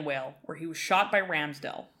boat's gunwale, where he was shot by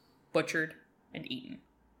Ramsdell, butchered, and eaten.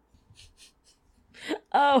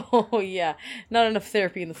 Oh, yeah. Not enough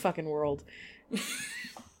therapy in the fucking world.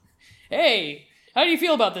 Hey, how do you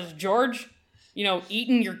feel about this, George? You know,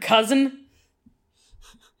 eating your cousin?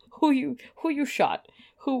 Who you shot?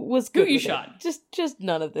 Who was good? Who you with shot? It? Just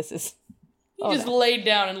none of this is. He just laid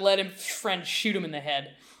down and let his friend shoot him in the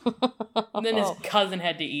head. And then his cousin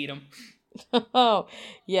had to eat him. Oh,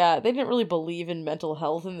 yeah. They didn't really believe in mental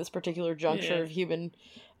health in this particular juncture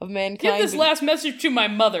of mankind. Give this last message to my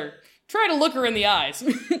mother. Try to look her in the eyes.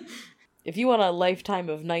 If you want a lifetime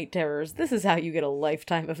of night terrors, this is how you get a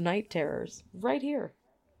lifetime of night terrors. Right here.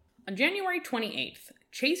 On January 28th,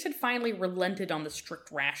 Chase had finally relented on the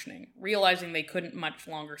strict rationing, realizing they couldn't much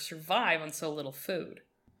longer survive on so little food.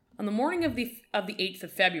 On the morning of the 8th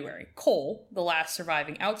of February, Cole, the last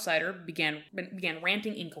surviving outsider, began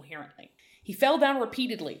ranting incoherently. He fell down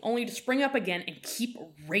repeatedly, only to spring up again and keep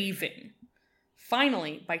raving.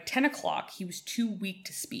 Finally, by 10 o'clock, he was too weak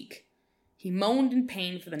to speak. He moaned in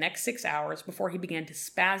pain for the next 6 hours before he began to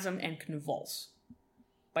spasm and convulse.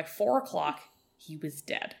 By 4 o'clock, he was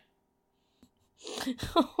dead.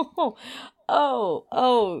 So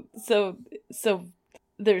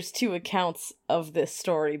there's 2 accounts of this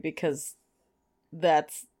story because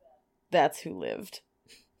that's who lived.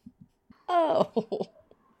 Oh.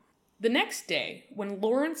 The next day, when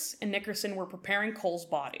Lawrence and Nickerson were preparing Cole's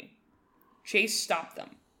body, Chase stopped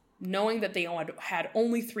them, knowing that they had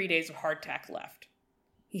only 3 days of hardtack left.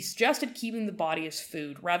 He suggested keeping the body as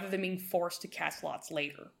food rather than being forced to cast lots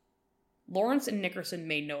later. Lawrence and Nickerson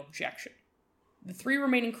made no objection. The 3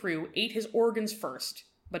 remaining crew ate his organs first,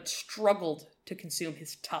 but struggled to consume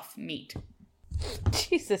his tough meat.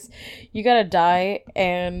 Jesus, you gotta die,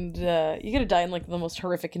 and you gotta die in like the most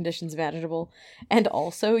horrific conditions imaginable, and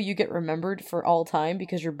also you get remembered for all time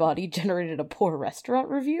because your body generated a poor restaurant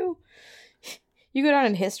review. You go down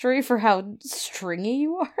in history for how stringy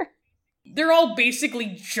you are? They're all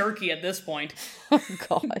basically jerky at this point. Oh,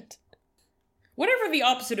 God. Whatever the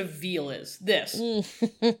opposite of veal is, this.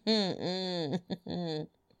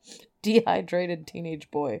 Dehydrated teenage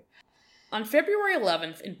boy. On February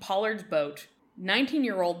 11th, in Pollard's boat,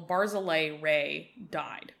 19-year-old Barzilai Ray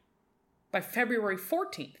died. By February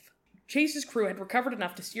 14th, Chase's crew had recovered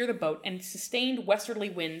enough to steer the boat, and sustained westerly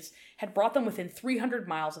winds had brought them within 300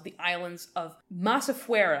 miles of the islands of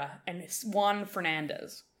Masafuera and Juan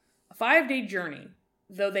Fernandez. A 5-day journey,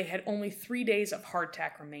 though they had only 3 days of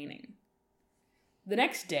hardtack remaining. The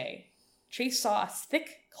next day, Chase saw a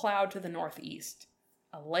thick cloud to the northeast,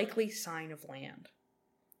 a likely sign of land.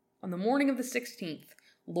 On the morning of the 16th,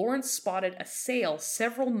 Lawrence spotted a sail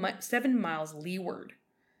 7 miles leeward.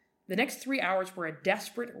 The next 3 hours were a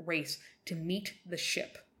desperate race to meet the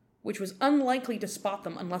ship, which was unlikely to spot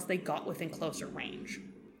them unless they got within closer range.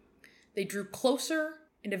 They drew closer,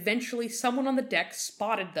 and eventually someone on the deck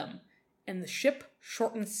spotted them, and the ship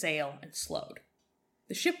shortened sail and slowed.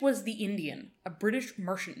 The ship was the Indian, a British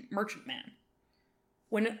merchantman.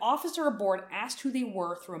 When an officer aboard asked who they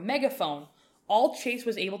were through a megaphone, all Chase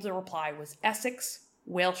was able to reply was Essex,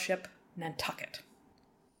 whale ship, Nantucket.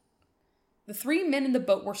 The 3 men in the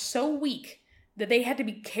boat were so weak that they had to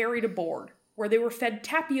be carried aboard, where they were fed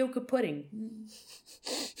tapioca pudding.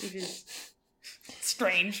 Which is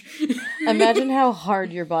strange. Imagine how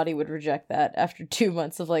hard your body would reject that after 2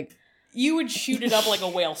 months of, like... You would shoot it up like a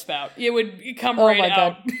whale spout. It would come Oh right my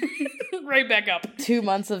out. God. Right back up. 2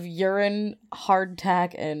 months of urine,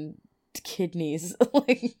 hardtack, and kidneys.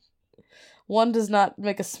 Like, one does not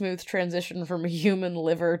make a smooth transition from human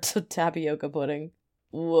liver to tapioca pudding.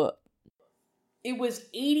 Whoa. It was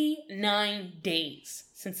 89 days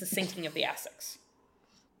since the sinking of the Essex.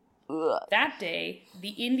 Ugh. That day, the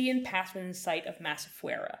Indian passed within sight of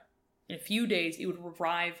Masafuera. In a few days, it would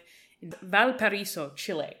arrive in Valparaiso,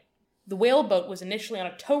 Chile. The whaleboat was initially on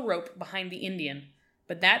a tow rope behind the Indian,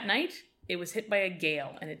 but that night, it was hit by a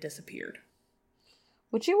gale and it disappeared.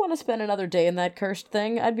 Would you want to spend another day in that cursed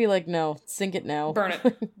thing? I'd be like, no, sink it now. Burn it.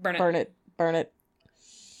 Burn it. Burn it. Burn it.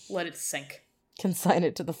 Let it sink. Consign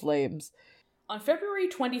it to the flames. On February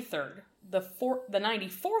 23rd, the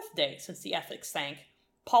 94th day since the Essex sank,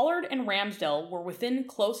 Pollard and Ramsdell were within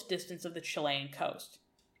close distance of the Chilean coast,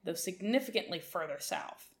 though significantly further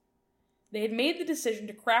south. They had made the decision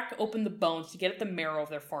to crack open the bones to get at the marrow of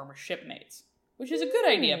their former shipmates. Which is a good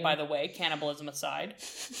idea, by the way, cannibalism aside.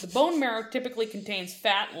 The bone marrow typically contains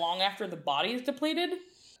fat long after the body is depleted,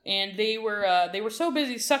 and they were so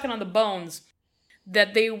busy sucking on the bones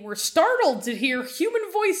that they were startled to hear human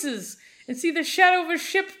voices and see the shadow of a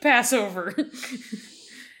ship pass over.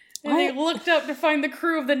 And they looked up to find the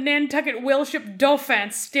crew of the Nantucket whale ship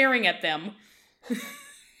Dauphin staring at them.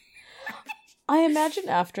 I imagine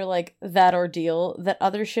after, like, that ordeal, that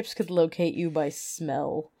other ships could locate you by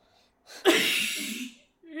smell.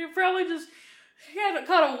 You probably just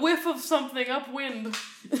caught a whiff of something upwind.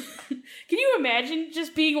 Can you imagine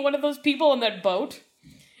just being one of those people on that boat?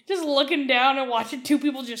 Just looking down and watching 2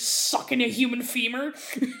 people just sucking a human femur?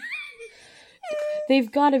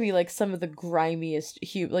 They've got to be, like, some of the grimiest,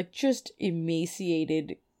 like, just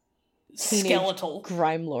emaciated Skeletal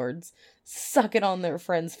grime lords sucking on their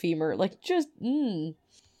friend's femur. Like, just,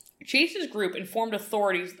 Chase's group informed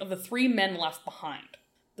authorities of the 3 men left behind.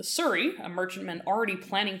 The Surrey, a merchantman already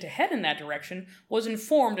planning to head in that direction, was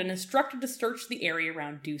informed and instructed to search the area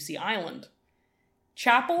around Ducie Island.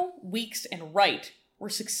 Chappell, Weeks, and Wright were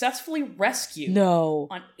successfully rescued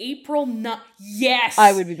on April 9th. Yes!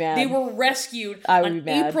 I would be mad. They were rescued on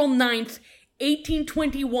April 9th,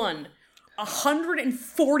 1821,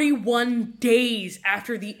 141 days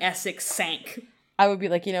after the Essex sank. I would be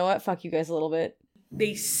like, you know what? Fuck you guys a little bit.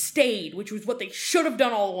 They stayed, which was what they should have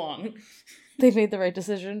done all along. They made the right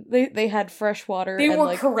decision. They had fresh water. They and, were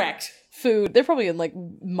like, correct. Food. They're probably in, like,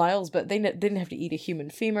 miles, but they didn't have to eat a human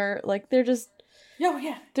femur. Like, they're just... Oh,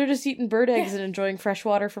 yeah. They're just eating bird eggs and enjoying fresh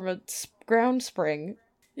water from a ground spring.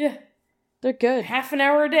 Yeah. They're good. Half an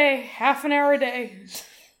hour a day.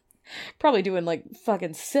 Probably doing, like,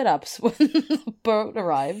 fucking sit-ups when the boat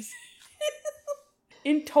arrives.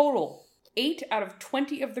 In total, 8 out of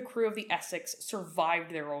 20 of the crew of the Essex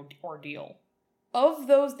survived their ordeal. Of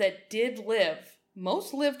those that did live,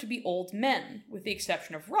 most lived to be old men, with the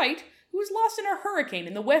exception of Wright, who was lost in a hurricane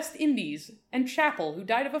in the West Indies, and Chappell, who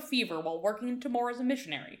died of a fever while working in Timor as a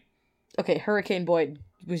missionary. Okay, Hurricane Boy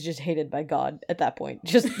was just hated by God at that point.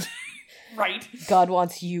 Just... Right. God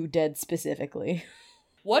wants you dead specifically.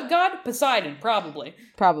 What god? Poseidon, probably.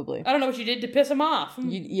 Probably. I don't know what you did to piss him off.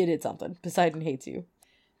 You did something. Poseidon hates you.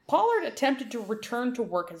 Pollard attempted to return to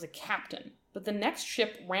work as a captain, but the next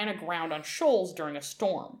ship ran aground on shoals during a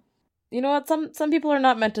storm. You know what? Some people are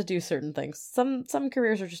not meant to do certain things. Some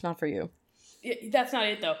careers are just not for you. That's not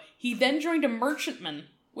it, though. He then joined a merchantman,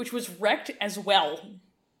 which was wrecked as well.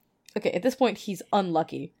 Okay, at this point, he's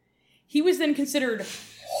unlucky. He was then considered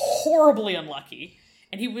horribly unlucky,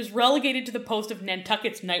 and he was relegated to the post of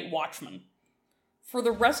Nantucket's night watchman. For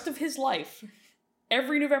the rest of his life,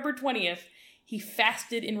 every November 20th, he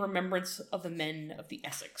fasted in remembrance of the men of the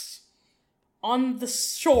Essex. On the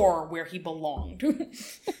shore where he belonged.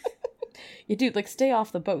 You dude, like, stay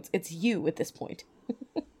off the boats. It's you at this point.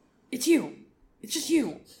 It's you. It's just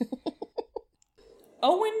you.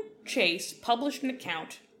 Owen Chase published an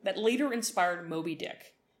account that later inspired Moby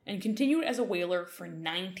Dick, and continued as a whaler for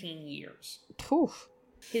 19 years. Poof.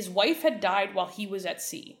 His wife had died while he was at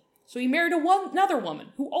sea, so he married another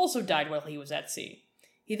woman who also died while he was at sea.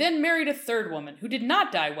 He then married a third woman who did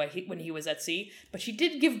not die when he was at sea, but she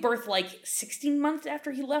did give birth like 16 months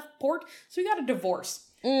after he left port, so he got a divorce.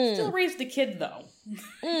 Still raised the kid, though.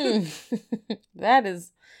 That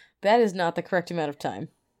is not the correct amount of time.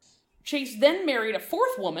 Chase then married a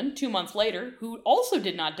fourth woman 2 months later, who also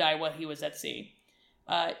did not die while he was at sea.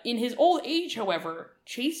 In his old age, however,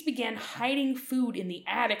 Chase began hiding food in the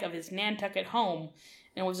attic of his Nantucket home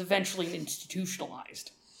and was eventually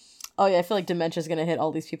institutionalized. Oh yeah, I feel like dementia's gonna hit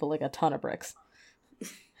all these people like a ton of bricks.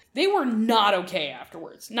 They were not okay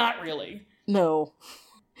afterwards. Not really. No,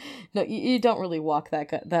 you don't really walk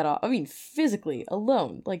that off. I mean, physically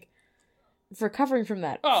alone, like recovering from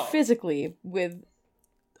that physically with,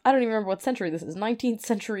 I don't even remember what century this is. 19th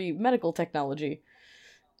century medical technology.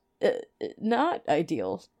 Not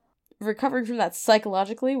ideal. Recovering from that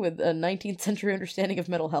psychologically with a 19th century understanding of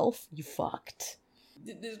mental health, you fucked.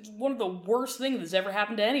 It's one of the worst things that's ever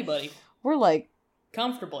happened to anybody. We're like...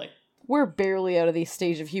 comfortably. We're barely out of the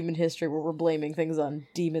stage of human history where we're blaming things on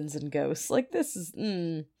demons and ghosts. Like, this is,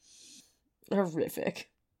 horrific.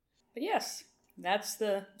 But yes, that's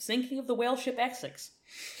the sinking of the whale ship Essex.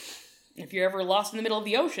 If you're ever lost in the middle of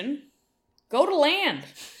the ocean, go to land.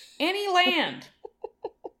 Any land.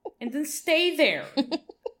 And then stay there.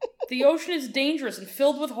 The ocean is dangerous and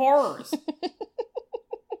filled with horrors.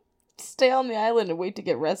 Stay on the island and wait to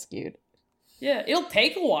get rescued. Yeah, it'll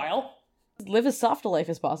take a while. Live as soft a life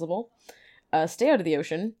as possible. Stay out of the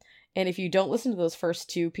ocean. And if you don't listen to those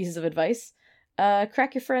first two pieces of advice,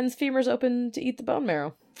 crack your friend's femurs open to eat the bone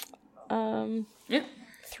marrow. Yeah.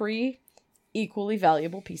 3 equally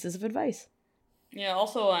valuable pieces of advice. Yeah,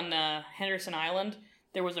 also on Henderson Island,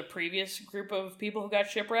 there was a previous group of people who got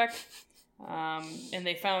shipwrecked. And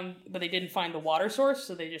but they didn't find the water source,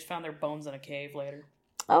 so they just found their bones in a cave later.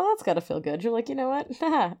 Oh, that's gotta feel good. You're like, you know what?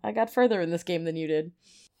 Haha, I got further in this game than you did.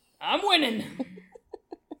 I'm winning!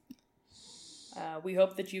 We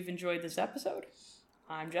hope that you've enjoyed this episode.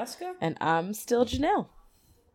 I'm Jessica. And I'm still Janelle.